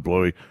episode of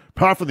Bluey,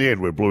 apart from the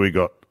end where Bluey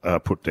got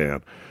put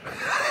down.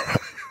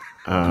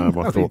 I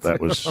thought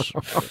that was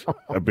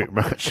a bit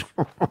much.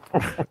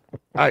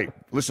 Hey,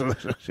 listen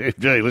to this.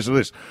 Gee, listen to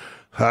this.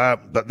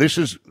 But this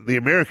is, the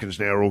Americans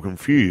now are all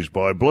confused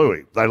by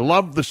Bluey. They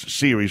love this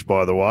series,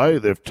 by the way.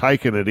 They've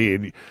taken it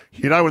in.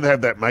 You know when they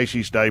have that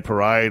Macy's Day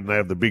Parade and they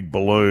have the big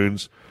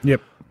balloons?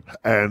 Yep.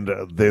 And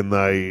then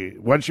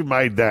once you've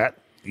made that,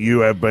 you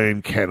have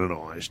been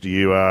canonised.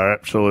 You are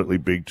absolutely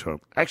big time.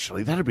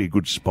 Actually, that'd be a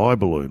good spy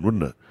balloon,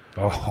 wouldn't it?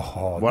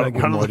 Oh, one of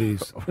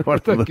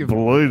the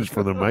balloons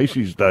from the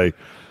Macy's Day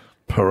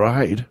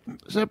Parade.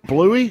 Is that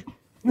Bluey?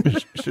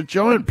 Is a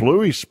giant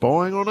Bluey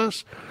spying on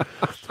us?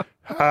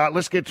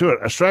 Let's get to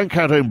it. Australian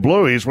cartoon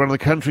Bluey is one of the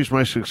country's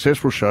most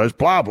successful shows.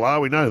 Blah, blah,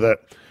 we know that.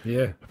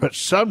 Yeah. But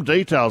some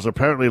details are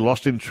apparently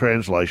lost in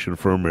translation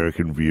for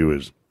American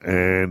viewers.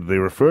 And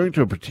they're referring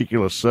to a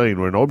particular scene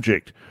where an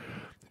object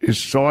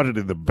is sighted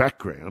in the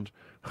background,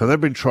 and they've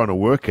been trying to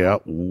work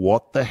out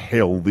what the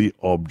hell the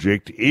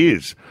object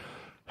is.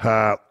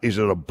 Is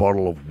it a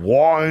bottle of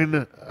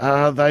wine?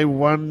 They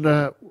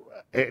wonder.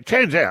 It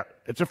turns out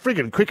it's a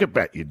friggin' cricket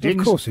bat, you dicks.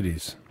 Of course it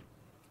is.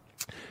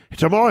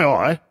 To my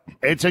eye,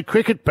 it's a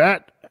cricket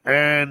bat,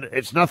 and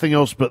it's nothing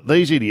else but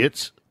these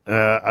idiots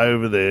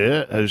over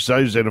there who are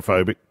so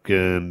xenophobic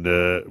and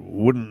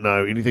wouldn't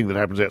know anything that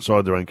happens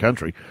outside their own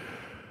country,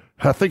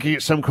 thinking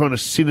it's some kind of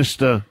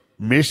sinister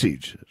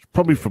message. It's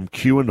probably from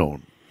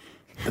QAnon.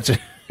 It's a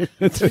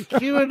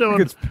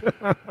QAnon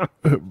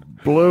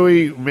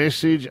Bluey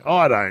message.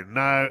 I don't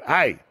know.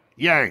 Hey,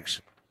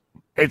 Yanks,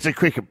 it's a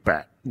cricket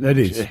bat. That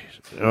is.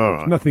 Jeez. All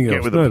right. Nothing Get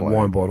else. with No the plan.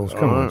 wine bottles.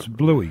 Come on, it's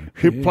Bluey.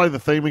 Can you play the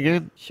theme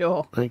again?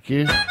 Sure. Thank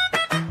you.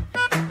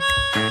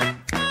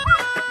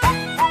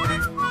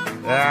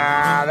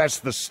 That's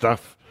the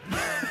stuff.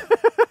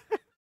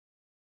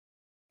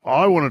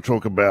 I want to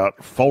talk about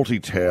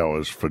Fawlty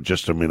Towers for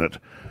just a minute,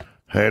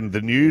 and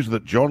the news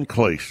that John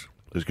Cleese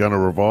is going to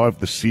revive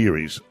the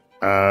series.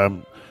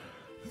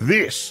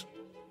 This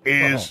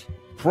is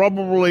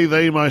probably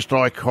the most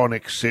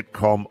iconic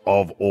sitcom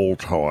of all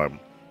time.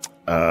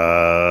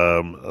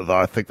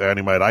 I think they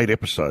only made 8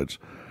 episodes,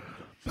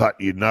 but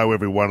you know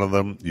every one of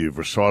them. You've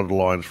recited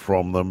lines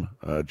from them.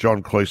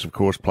 John Cleese, of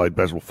course, played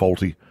Basil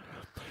Fawlty.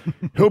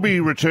 He'll be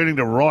returning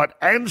to write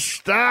and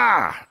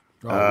star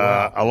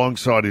wow.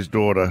 alongside his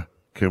daughter,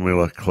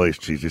 Camilla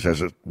Cleese. She just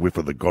has a whiff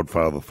of The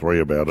Godfather 3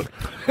 about it.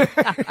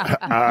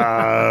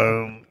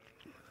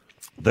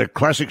 The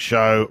classic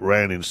show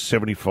ran in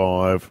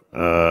 75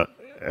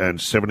 and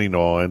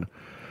 79.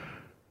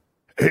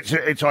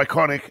 It's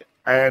iconic,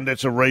 and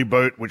it's a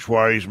reboot, which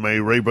worries me.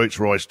 Reboots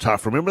are always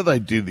tough. Remember they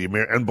did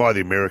and by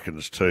the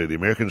Americans too. The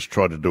Americans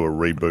tried to do a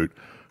reboot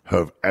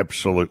of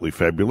Absolutely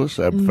Fabulous,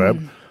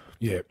 Fab.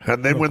 Yeah.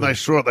 And then when they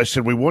saw it, they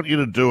said, we want you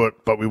to do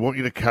it, but we want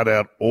you to cut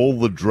out all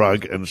the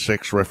drug and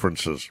sex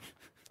references.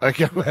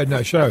 Okay. Had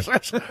no show.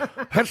 That's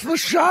the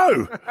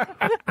show.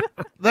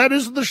 That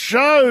is the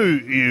show,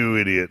 you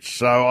idiots.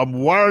 So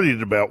I'm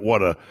worried about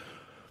what a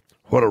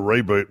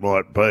reboot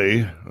might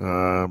be.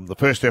 The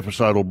first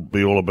episode will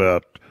be all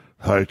about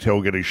the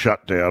hotel getting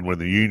shut down when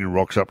the union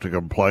rocks up to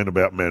complain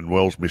about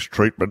Manuel's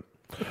mistreatment.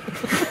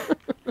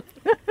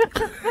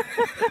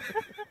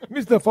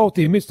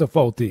 Mr.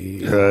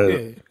 Faulty.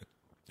 Yeah.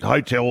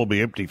 Hotel will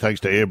be empty thanks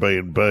to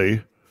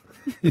Airbnb.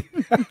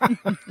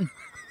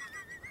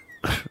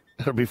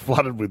 It'll be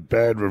flooded with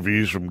bad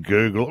reviews from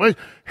Google. I mean,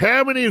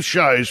 how many of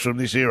shows from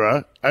this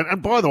era?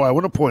 And by the way, I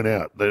want to point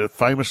out that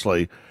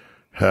famously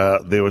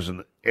there was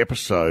an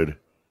episode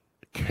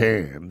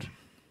canned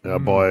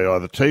by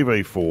either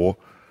TV4,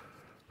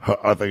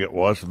 I think it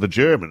was, The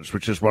Germans,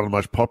 which is one of the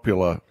most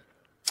popular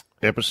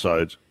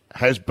episodes,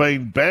 has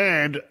been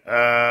banned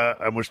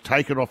and was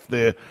taken off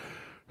their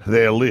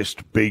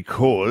list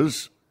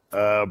because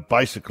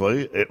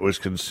basically it was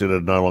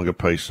considered no longer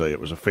PC.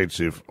 It was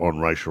offensive on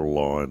racial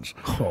lines.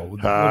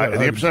 And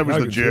the episode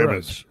was The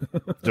Germans.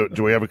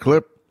 Do we have a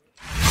clip?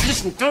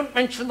 Listen, don't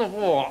mention the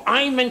war.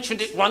 I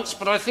mentioned it once,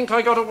 but I think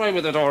I got away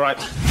with it all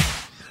right.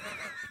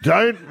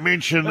 Don't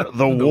mention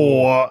the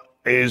war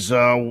is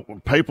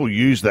people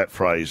use that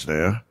phrase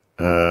now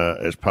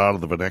as part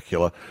of the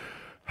vernacular.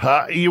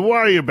 You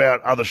worry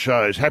about other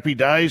shows, Happy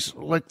Days,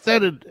 like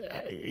that.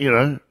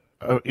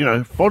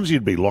 Fonzie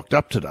would be locked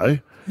up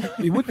today.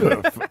 He would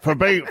be. for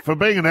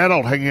being an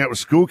adult hanging out with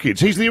school kids.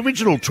 He's the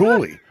original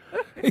Toolie.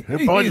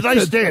 By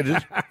today's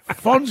standards,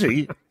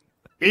 Fonzie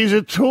is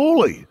a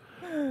Toolie.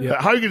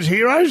 Yeah. Hogan's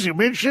Heroes, you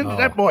mentioned,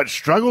 that might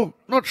struggle.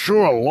 Not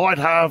sure a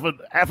light-hearted,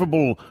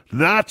 affable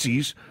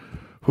Nazis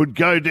would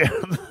go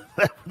down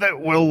that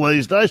well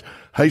these days.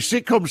 Hey,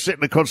 sitcom set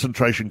in a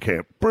concentration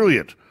camp.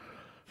 Brilliant.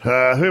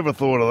 Whoever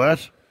thought of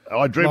that?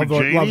 I Dream of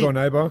Jeannie. Love Thy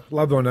Neighbour.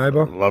 Love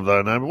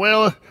Thy Neighbour.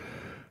 Well,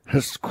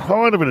 it's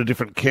kind of in a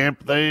different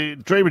camp. They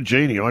Dream of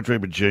Jeannie. I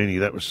Dream of Jeannie.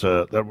 That was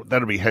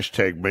that'd be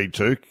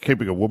 #MeToo.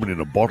 Keeping a woman in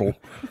a bottle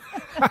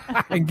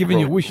and giving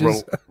you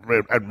wishes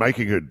and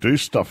making her do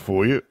stuff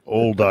for you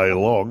all day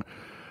long.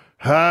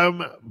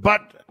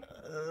 But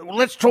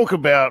let's talk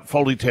about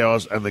Fawlty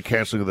Towers and the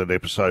cancelling of that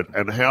episode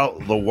and how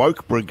the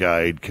woke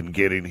brigade can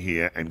get in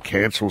here and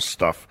cancel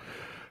stuff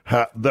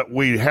that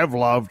we have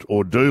loved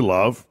or do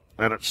love.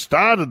 And it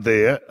started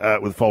there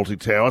with Fawlty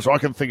Towers. I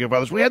can think of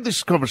others. We had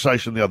this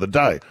conversation the other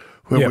day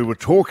when we were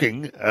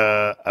talking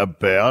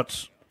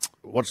about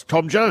what's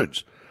Tom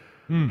Jones.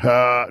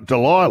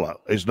 Delilah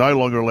is no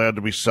longer allowed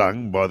to be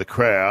sung by the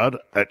crowd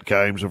at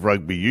games of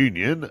rugby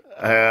union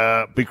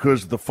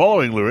because the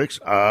following lyrics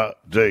are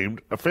deemed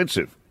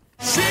offensive.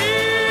 She stood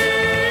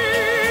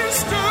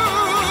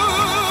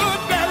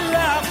there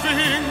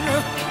laughing.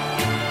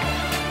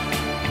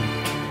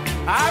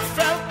 I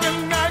felt the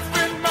knife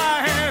in my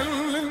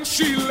hand and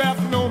she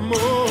laughed no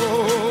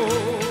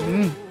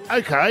more.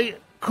 Okay,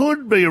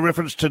 could be a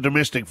reference to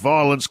domestic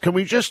violence. Can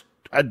we just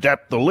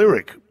adapt the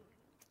lyric?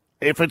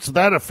 If it's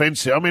that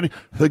offensive, I mean,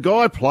 the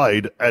guy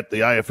played at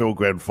the AFL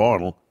Grand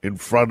Final in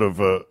front of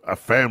a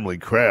family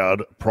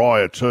crowd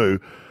prior to.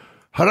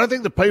 I don't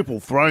think the people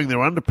throwing their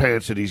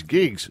underpants at his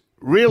gigs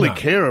really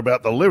care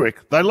about the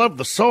lyric. They love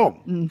the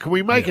song. Can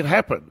we make it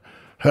happen?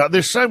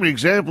 There's so many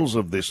examples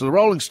of this. The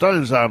Rolling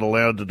Stones aren't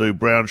allowed to do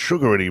Brown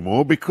Sugar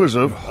anymore because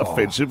of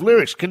offensive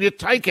lyrics. Can you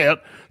take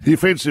out the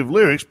offensive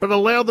lyrics but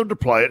allow them to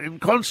play it in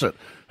concert?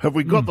 Have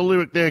we got the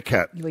lyric there,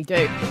 Kat? We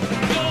do.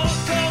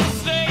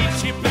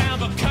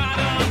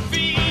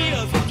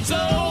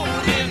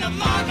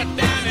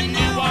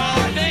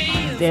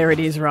 There it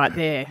is right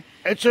there.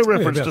 It's a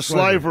reference to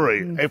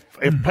slavery.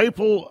 If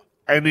people,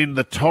 and in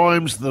the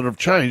times that have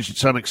changed,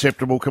 it's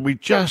unacceptable, can we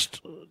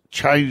just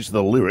change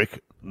the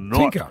lyric,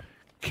 not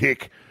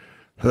kick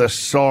the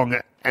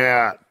song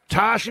out?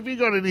 Tash, have you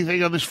got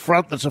anything on this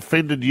front that's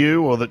offended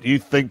you or that you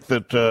think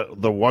that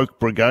the woke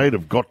brigade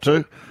have got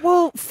to?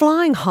 Well,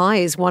 Flying High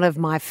is one of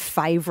my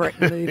favourite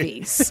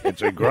movies.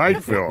 It's a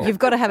great film. You've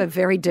got to have a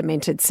very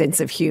demented sense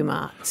of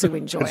humour to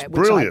enjoy it, which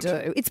brilliant.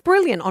 I do. It's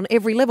brilliant on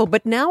every level,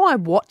 but now I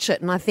watch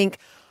it and I think,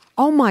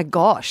 oh my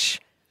gosh,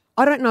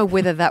 I don't know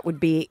whether that would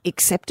be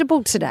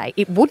acceptable today.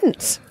 It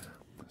wouldn't.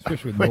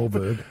 Especially with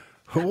Wahlberg.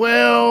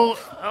 Well,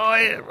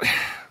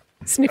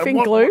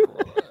 Sniffing glue?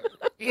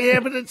 Yeah,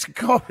 but it's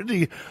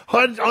comedy.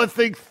 I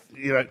think,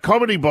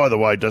 comedy, by the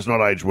way, does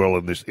not age well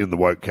in the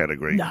woke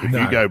category. No. If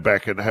you go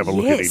back and have a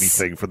look at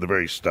anything from the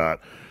very start,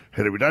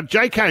 had it been done.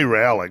 J.K.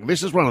 Rowling,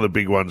 this is one of the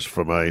big ones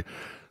for me.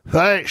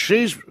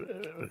 She's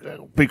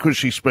because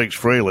she speaks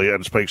freely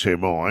and speaks her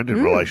mind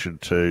in relation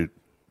to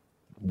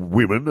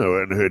women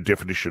and her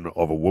definition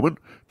of a woman.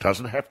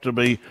 Doesn't have to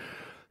be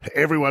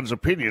everyone's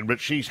opinion, but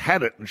she's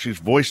had it and she's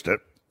voiced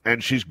it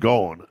and she's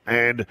gone.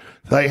 And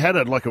they had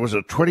it like it was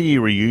a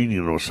 20-year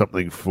reunion or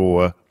something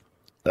for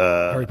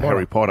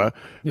Harry Potter.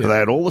 Yeah. They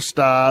had all the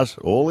stars,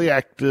 all the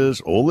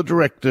actors, all the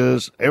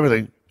directors,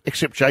 everything,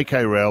 except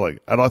J.K. Rowling.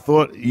 And I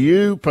thought,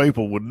 you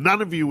people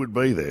none of you would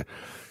be there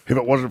if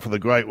it wasn't for the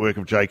great work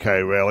of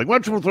J.K. Rowling.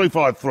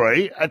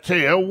 13353,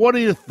 Atia, what do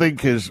you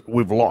think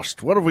we've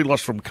lost? What have we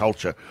lost from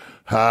culture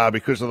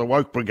because of the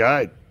woke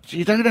brigade?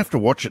 You don't have to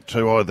watch it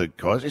too either,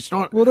 guys. It's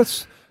not. Well,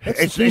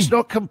 it's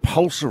not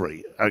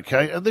compulsory,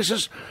 okay? And this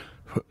is,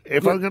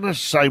 if I'm going to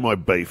say my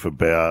beef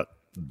about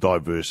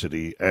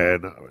diversity,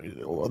 and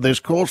there's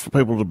calls for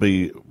people to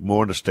be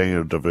more understanding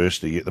of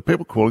diversity, yet the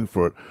people calling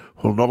for it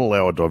will not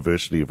allow a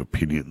diversity of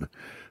opinion.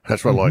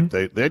 That's what I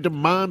like. They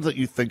demand that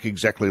you think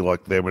exactly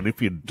like them, and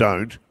if you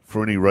don't,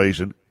 for any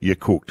reason, you're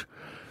cooked.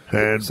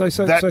 And So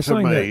that to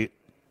saying me...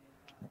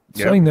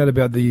 Saying that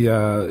about the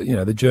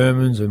the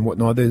Germans and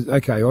whatnot, there's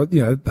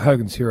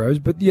Hogan's Heroes,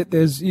 but yet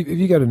there's, if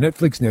you go to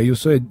Netflix now, you'll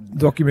see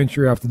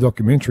documentary after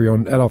documentary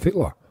on Adolf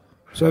Hitler.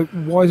 So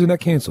why isn't that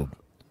cancelled?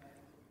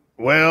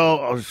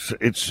 Well,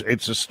 it's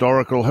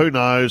historical. Who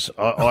knows?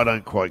 I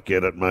don't quite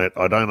get it, mate.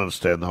 I don't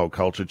understand the whole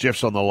culture.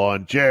 Jeff's on the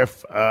line.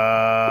 Jeff,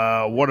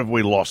 what have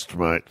we lost,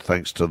 mate,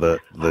 thanks to the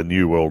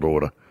New World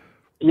Order?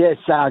 Yes,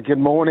 good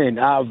morning.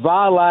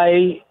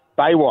 Varley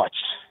Baywatch.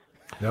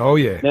 Oh,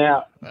 yeah.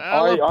 Now,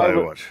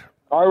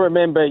 I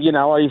remember,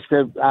 I used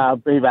to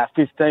be about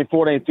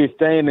 14,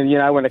 15,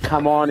 and, when it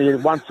come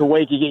on, once a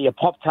week you get your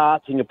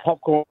Pop-Tarts and your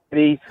popcorn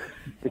ready,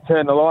 you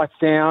turn the lights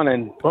down,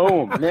 and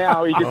boom.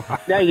 Now you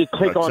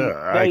click on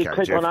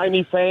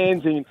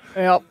OnlyFans and...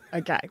 Yep,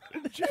 okay.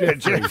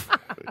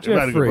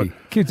 Jeffrey,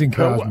 kids in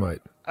cars,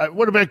 mate.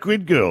 What about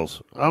Grid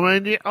Girls? I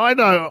mean, I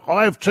know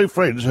I have two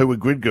friends who were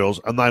Grid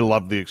Girls, and they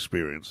loved the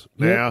experience.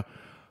 Now...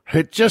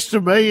 to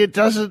me, it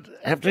doesn't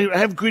have to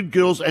have Grid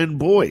Girls and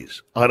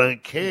boys. I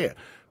don't care.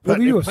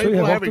 But if people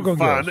are having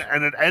fun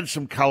and it adds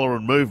some colour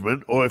and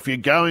movement, or if you're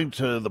going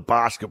to the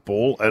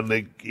basketball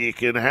and you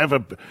can have a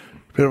bit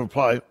of a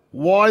play,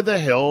 why the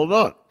hell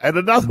not? And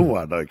another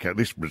one, okay,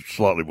 this is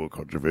slightly more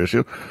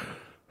controversial,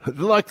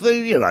 like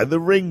the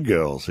ring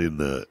girls at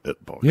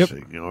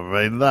boxing. You know what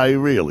I mean? They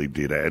really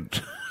did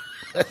add.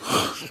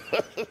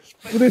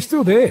 Well, they're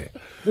still there.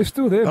 But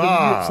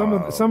some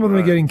of them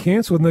are getting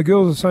cancelled, and the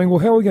girls are saying, "Well,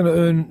 how are we going to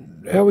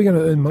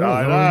earn money?"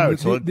 I know,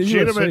 it's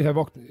legitimate. The UFC have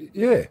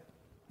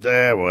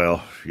Yeah,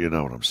 well, you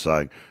know what I'm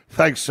saying.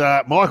 Thanks.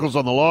 Michael's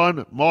on the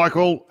line.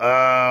 Michael,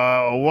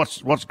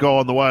 what's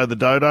going the way of the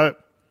dodo?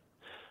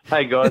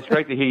 Hey guys,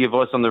 great to hear your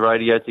voice on the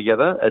radio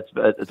together.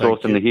 It's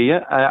awesome to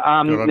hear.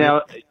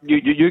 Now,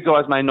 you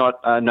guys may not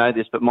know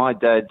this, but my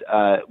dad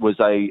was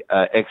a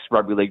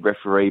ex-rugby league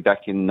referee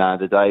back in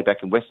the day, back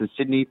in Western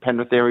Sydney,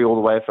 Penrith area, all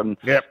the way from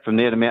there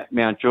to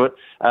Mount Druitt.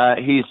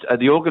 He's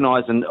the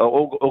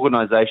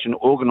organisation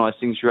organised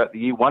things throughout the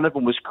year. One of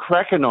them was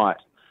Cracker Night,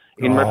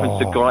 in reference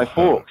to Guy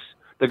Fawkes.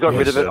 They got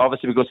rid of it,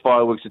 obviously, because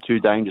fireworks are too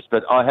dangerous.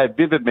 But I have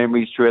vivid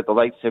memories throughout the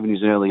late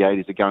 70s and early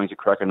 80s of going to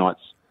Cracker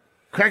Nights.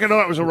 Cracker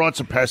Night was a rites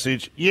of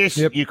passage. Yes,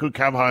 you could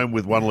come home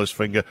with one less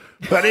finger,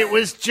 but it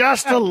was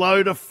just a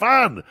load of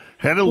fun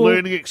and a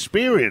learning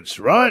experience,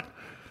 right?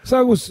 So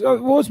it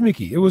was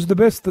Mickey. It was the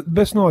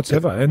best nights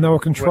ever, and they were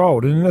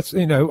controlled. And that's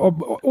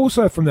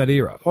also from that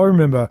era. I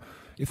remember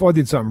if I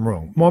did something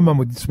wrong, my mum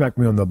would smack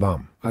me on the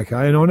bum.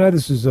 Okay, and I know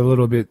this is a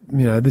little bit,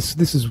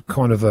 this is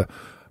kind of a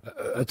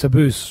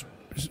taboo,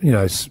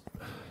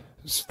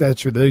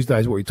 stature these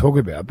days. What you talk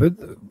about, but.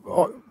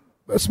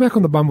 A smack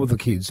on the bum with the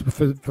kids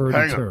for a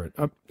deterrent.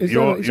 Is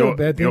that a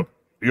bad thing?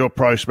 You're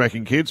pro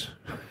smacking kids?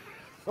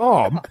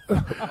 I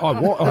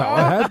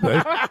have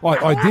been.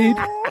 I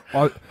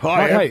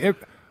did.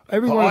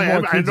 Everyone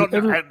of my kids...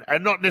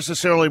 And not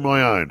necessarily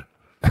my own.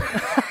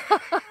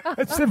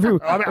 It's I'm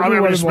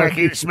going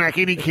to smack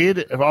any kid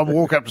if I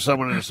walk up to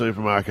someone in a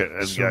supermarket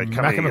and go,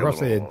 come him across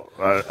the head.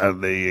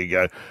 And there you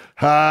go.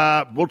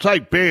 We'll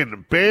take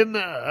Ben. Ben,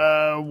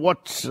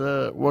 what's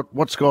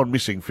gone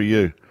missing for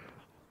you?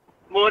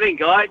 Morning,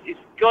 guys. It's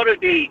got to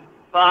be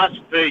fast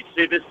food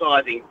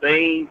supersizing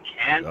being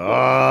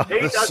cancelled.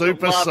 Who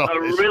doesn't love a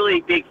really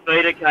big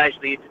feed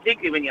occasionally,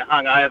 particularly when you're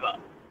hungover?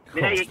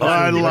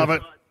 I love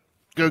it.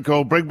 Good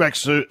call. Bring back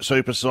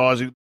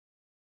supersizing.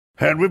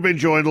 And we've been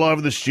joined live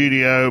in the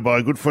studio by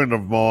a good friend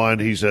of mine.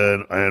 He's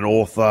an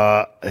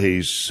author.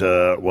 He's,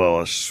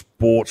 a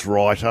sports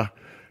writer.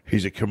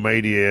 He's a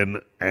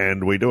comedian,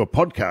 and we do a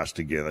podcast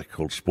together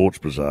called Sports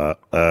Bazaar,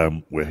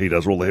 where he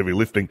does all the heavy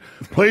lifting.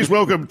 Please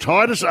welcome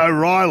Titus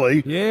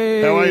O'Reilly.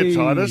 Yeah. How are you,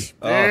 Titus?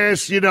 Oh.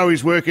 Yes, you know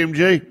his work,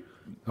 MG.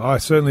 I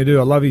certainly do.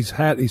 I love his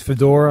hat, his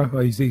fedora.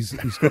 He's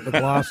got the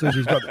glasses.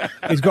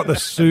 He's got the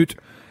suit,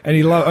 and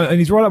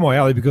he's right up my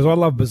alley because I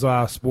love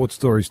bizarre sports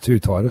stories too,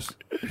 Titus.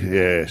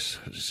 Yes.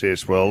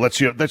 Well,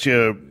 that's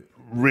your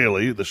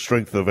really the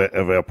strength of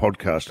our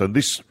podcast. And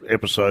this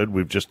episode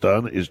we've just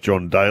done is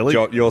John Daly.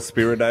 Your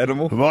spirit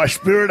animal? My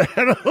spirit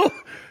animal.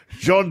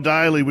 John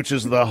Daly, which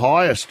is the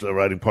highest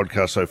rating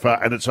podcast so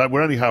far. And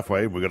we're only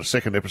halfway in. We've got a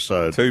second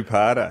episode.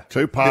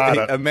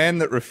 Two-parter. A man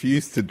that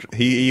refused to...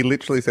 He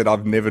literally said,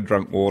 I've never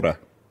drunk water.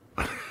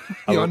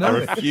 I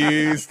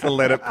refuse to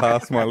let it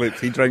pass my lips.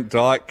 He drank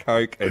Diet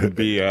Coke and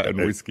beer and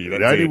whiskey.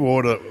 The only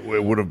water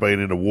would have been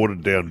in a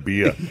watered-down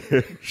beer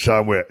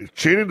somewhere.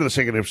 Tune into the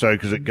second episode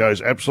because it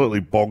goes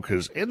absolutely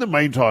bonkers. In the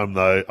meantime,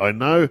 though, I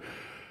know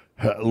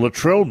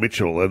Latrell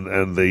Mitchell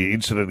and the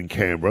incident in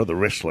Canberra, the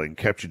wrestling,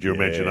 captured your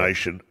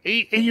imagination. Are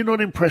you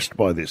not impressed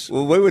by this?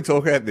 Well, we were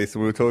talking about this,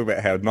 and we were talking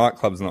about how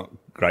nightclubs not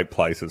great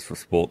places for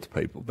sports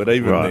people, but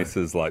even this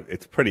is like,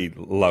 it's pretty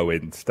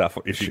low-end stuff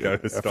if you go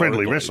historically. A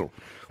friendly wrestle.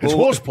 It's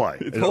horseplay.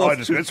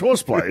 It's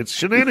horseplay. It's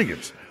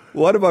shenanigans.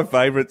 One of my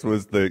favourites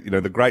was the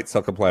great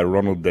soccer player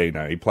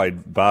Ronaldinho. He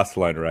played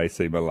Barcelona,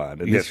 AC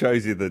Milan, and this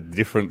shows you the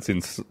difference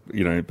in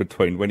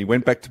between when he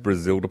went back to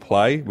Brazil to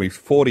play. He was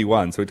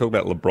 41, so we talk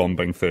about LeBron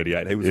being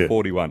 38. He was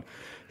 41.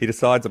 He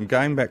decides, I'm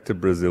going back to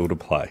Brazil to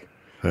play,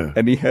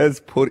 and he has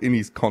put in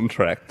his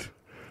contract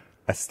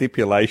a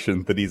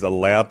stipulation that he's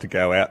allowed to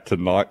go out to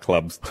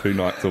nightclubs 2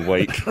 nights a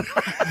week.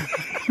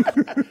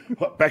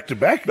 What, back to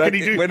back? Can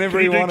he do, whenever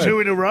can he wanted. do 2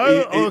 in a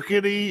row, or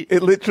can he...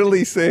 It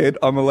literally said,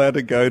 I'm allowed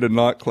to go to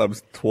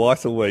nightclubs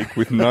twice a week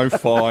with no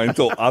fines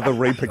or other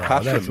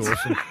repercussions. Oh,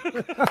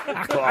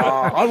 that's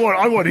awesome.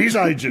 I want his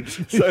agent.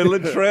 So,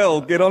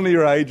 Latrell, get on to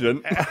your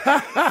agent.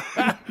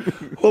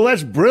 Well,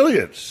 that's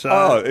brilliant.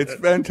 So, it's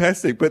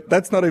fantastic. But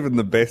that's not even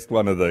the best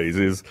one of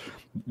these.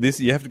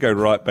 You have to go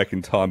right back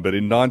in time. But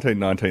in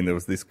 1919, there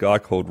was this guy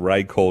called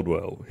Ray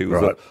Caldwell. He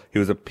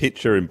was a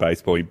pitcher in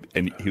baseball,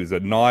 and he was a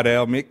night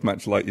owl, Mick,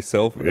 much like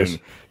yourself. Yes. And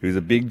he was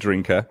a big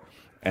drinker,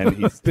 and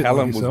his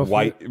talent was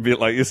a bit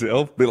like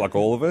yourself, a bit like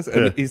all of us.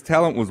 And his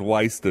talent was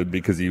wasted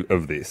because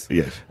of this.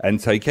 Yes. And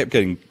so he kept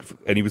getting,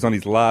 and he was on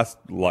his last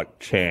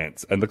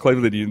chance. And the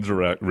Cleveland Indians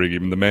ring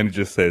him. And the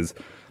manager says,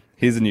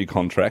 "Here's a new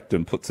contract,"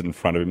 and puts it in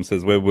front of him. And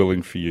says, "We're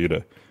willing for you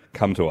to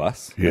come to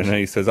us." Yes. And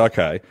he says,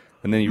 "Okay."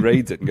 And then he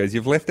reads it and goes,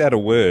 "You've left out a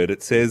word.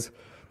 It says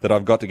that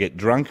I've got to get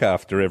drunk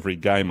after every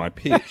game I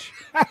pitch.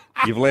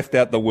 You've left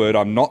out the word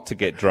I'm not to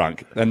get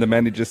drunk." And the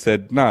manager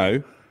said,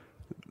 "No,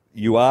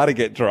 you are to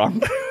get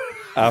drunk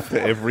after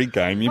every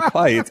game you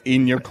play. It's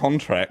in your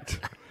contract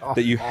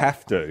that you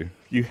have to.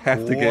 You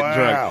have to get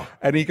drunk."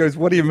 And he goes,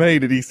 "What do you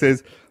mean?" And he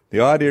says,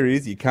 "The idea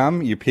is you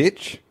come, you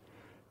pitch,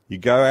 you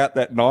go out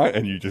that night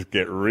and you just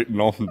get written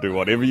off and do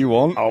whatever you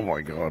want. Oh,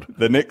 my God.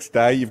 The next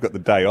day, you've got the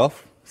day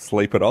off,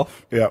 sleep it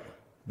off. Yep.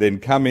 Then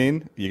come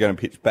in, you're going to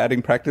pitch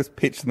batting practice,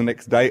 pitch the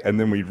next day, and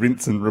then we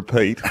rinse and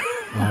repeat."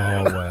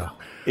 Oh, wow.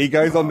 He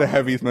goes on to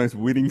have his most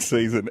winning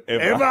season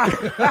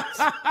ever.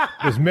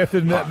 There's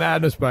method in that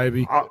madness,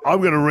 baby.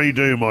 I'm going to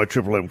redo my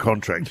Triple M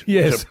contract.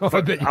 Yes,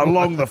 I bet you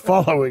along the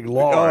following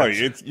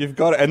lines. You've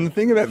got it. And the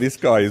thing about this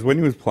guy is when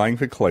he was playing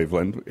for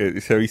Cleveland,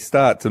 so he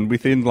starts, and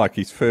within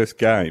his first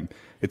game,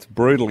 it's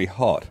brutally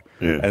hot.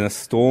 Yeah. And a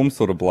storm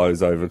sort of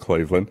blows over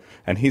Cleveland,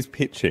 and he's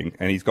pitching,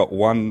 and he's got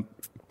one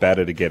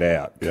batter to get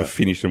out to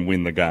finish and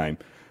win the game.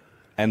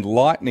 And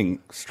lightning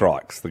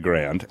strikes the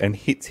ground and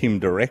hits him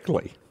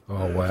directly.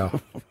 Oh,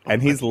 wow.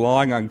 And he's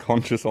lying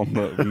unconscious on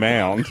the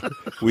mound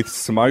with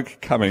smoke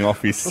coming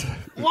off his...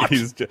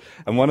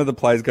 And one of the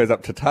players goes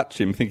up to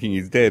touch him thinking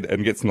he's dead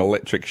and gets an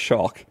electric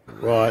shock.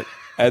 Right.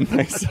 And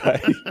they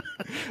say...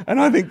 And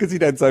I think because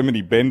he'd had so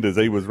many benders,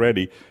 he was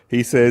ready.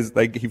 He says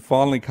he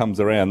finally comes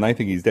around. They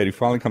think he's dead. He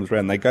finally comes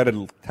around. They go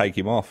to take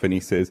him off and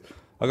he says,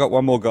 "I got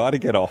one more guy to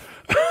get off.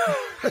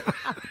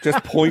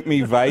 Just point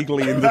me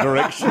vaguely in the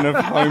direction of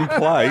home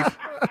plate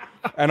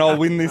and I'll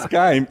win this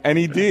game." And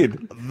he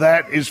did.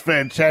 That is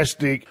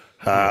fantastic.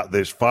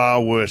 There's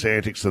far worse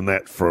antics than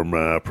that from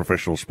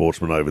professional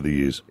sportsmen over the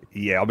years.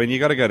 Yeah, I mean, you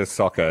got to go to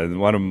soccer. And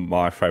one of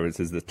my favourites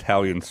is the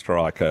Italian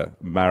striker,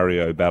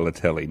 Mario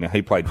Balotelli. Now,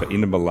 he played for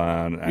Inter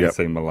Milan,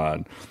 AC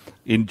Milan.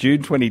 In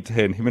June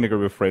 2010, him and a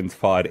group of friends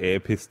fired air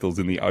pistols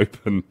in the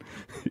open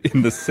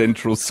in the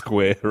central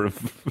square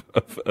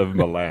of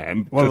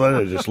Milan. Well,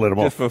 they just let them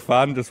off. Just for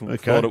fun,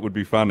 thought it would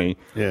be funny.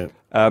 Yeah.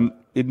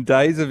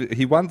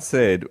 He once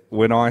said,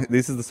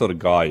 this is the sort of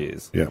guy he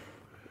is. Yeah.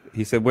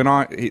 He said,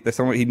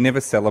 he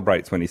never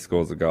celebrates when he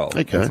scores a goal.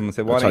 Okay. And someone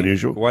said, That's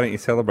unusual. Why don't you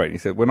celebrate? And he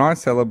said, when I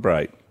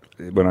celebrate,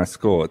 when I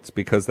score, it's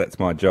because that's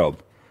my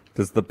job.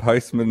 Does the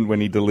postman,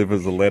 when he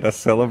delivers a letter,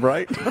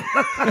 celebrate?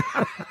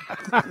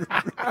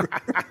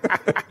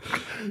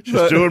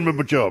 Just doing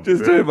my job.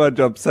 Just doing my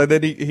job. So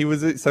then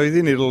he's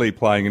in Italy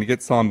playing, and he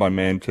gets signed by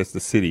Manchester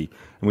City.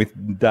 And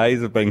with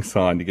days of being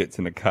signed, he gets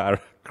in a car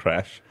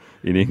crash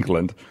in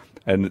England.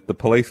 And the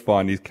police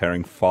find he's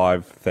carrying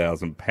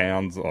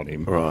 £5,000 on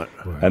him. Right.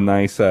 And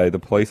the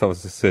police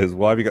officer says,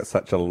 "Why have you got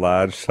such a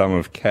large sum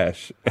of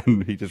cash?"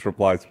 And he just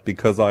replies,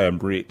 "Because I am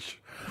rich."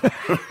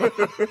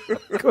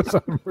 Because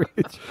I'm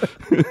rich.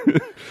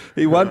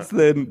 He once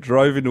then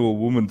drove into a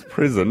woman's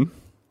prison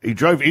He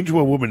drove into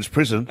a woman's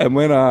prison. And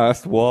when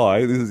asked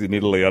why, this is in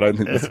Italy, I don't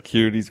think the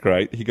security's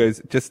great, he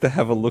goes, just to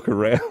have a look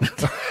around.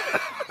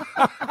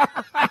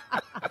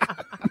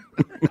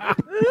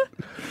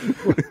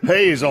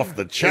 He is off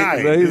the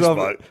chain.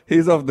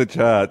 He's off the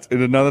charts.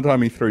 And another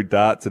time he threw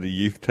darts at a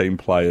youth team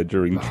player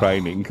during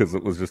training because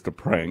it was just a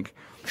prank.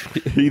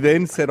 He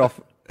then set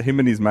off, him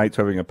and his mates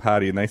were having a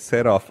party, and they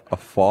set off a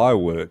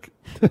fireworks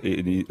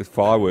in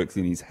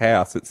his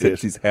house. It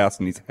sets his house,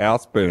 and his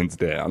house burns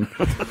down.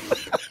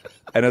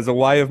 And as a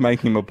way of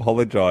making him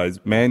apologise,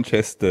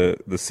 Manchester,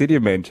 the city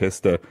of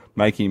Manchester,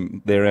 make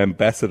him their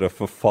ambassador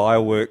for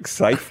fireworks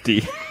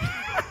safety.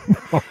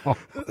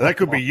 That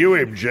could be you,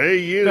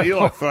 MG. You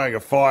like throwing a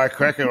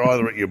firecracker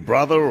either at your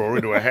brother or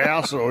into a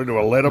house or into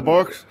a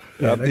letterbox.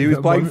 He was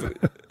playing.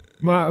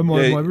 My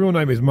real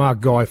name is Mark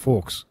Guy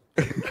Fawkes.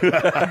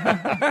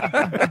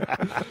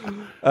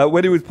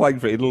 When he was playing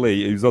for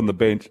Italy, he was on the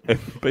bench, and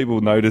people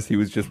noticed he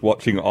was just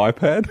watching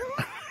iPad.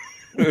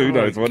 Who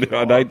knows?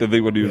 I'd hate to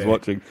think what he was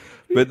watching.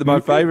 But my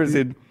favourite is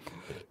in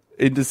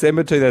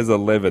December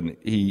 2011,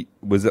 he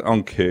was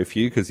on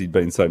curfew because he'd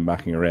been so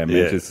mucking around.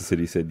 Manchester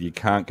City said, you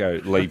can't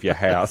leave your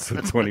house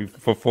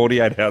for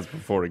 48 hours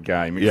before a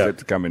game except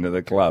to come into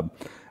the club.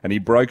 And he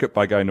broke it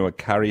by going to a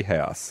curry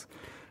house.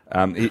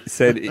 He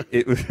said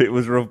it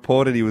was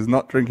reported he was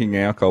not drinking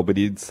alcohol, but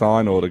he'd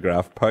sign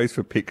autograph, pose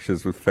for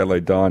pictures with fellow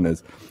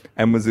diners,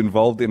 and was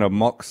involved in a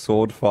mock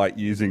sword fight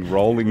using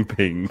rolling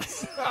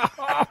pins.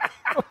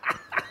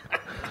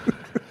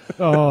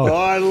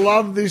 I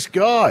love this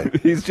guy.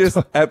 He's just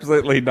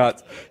absolutely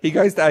nuts. He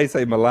goes to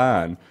AC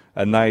Milan,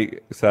 and they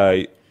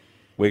say,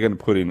 we're going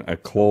to put in a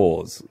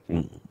clause,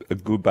 a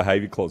good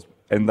behaviour clause.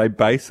 And they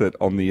base it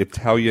on the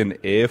Italian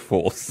Air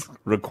Force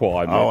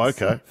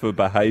requirements for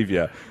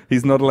behaviour.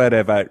 He's not allowed to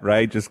have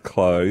outrageous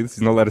clothes.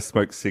 He's not allowed to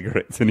smoke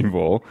cigarettes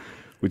anymore,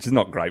 which is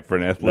not great for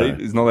an athlete.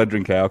 No. He's not allowed to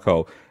drink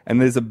alcohol. And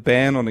there's a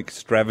ban on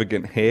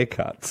extravagant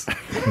haircuts.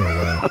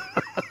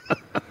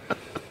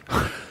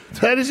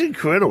 That is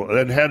incredible.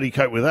 And how did he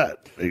cope with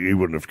that? He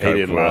wouldn't have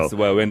coped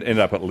well. We ended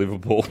up at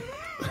Liverpool.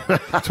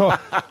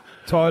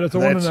 Titus, I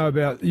want to know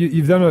about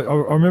you've done.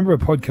 I remember a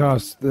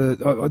podcast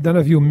that I don't know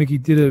if you and Mickey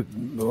did it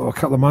a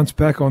couple of months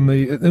back on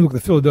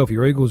the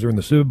Philadelphia Eagles are in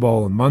the Super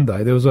Bowl on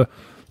Monday.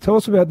 Tell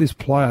us about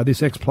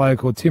this ex-player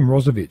called Tim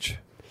Rozovic.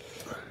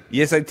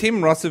 Yeah, so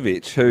Tim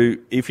Rozovic, who,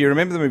 if you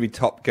remember the movie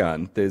Top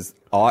Gun, there's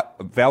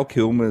Val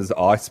Kilmer's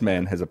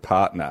Iceman has a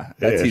partner.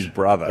 That's his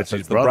brother. That's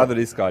the brother of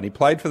this guy. And he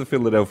played for the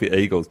Philadelphia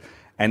Eagles,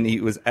 and he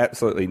was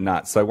absolutely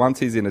nuts. So once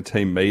he's in a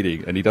team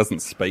meeting and he doesn't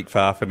speak for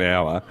half an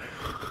hour,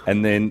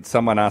 and then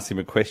someone asks him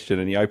a question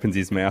and he opens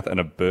his mouth and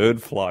a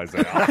bird flies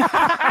out.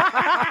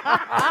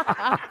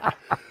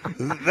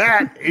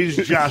 That is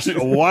just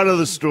one of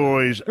the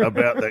stories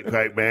about that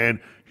great man.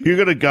 You're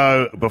going to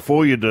go,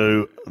 before you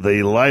do,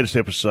 the latest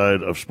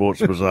episode of Sports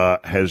Bazaar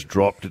has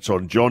dropped. It's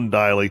on John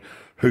Daly,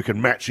 who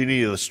can match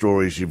any of the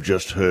stories you've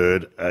just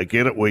heard.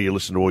 Get it where you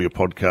listen to all your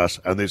podcasts,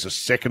 and there's a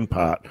second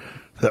part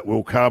that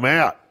will come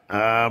out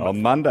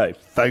on Monday.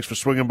 Thanks for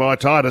swinging by,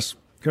 Titus.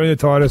 Go to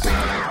Titus.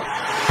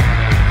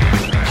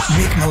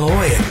 Mick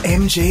Malloy at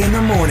MG in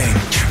the Morning.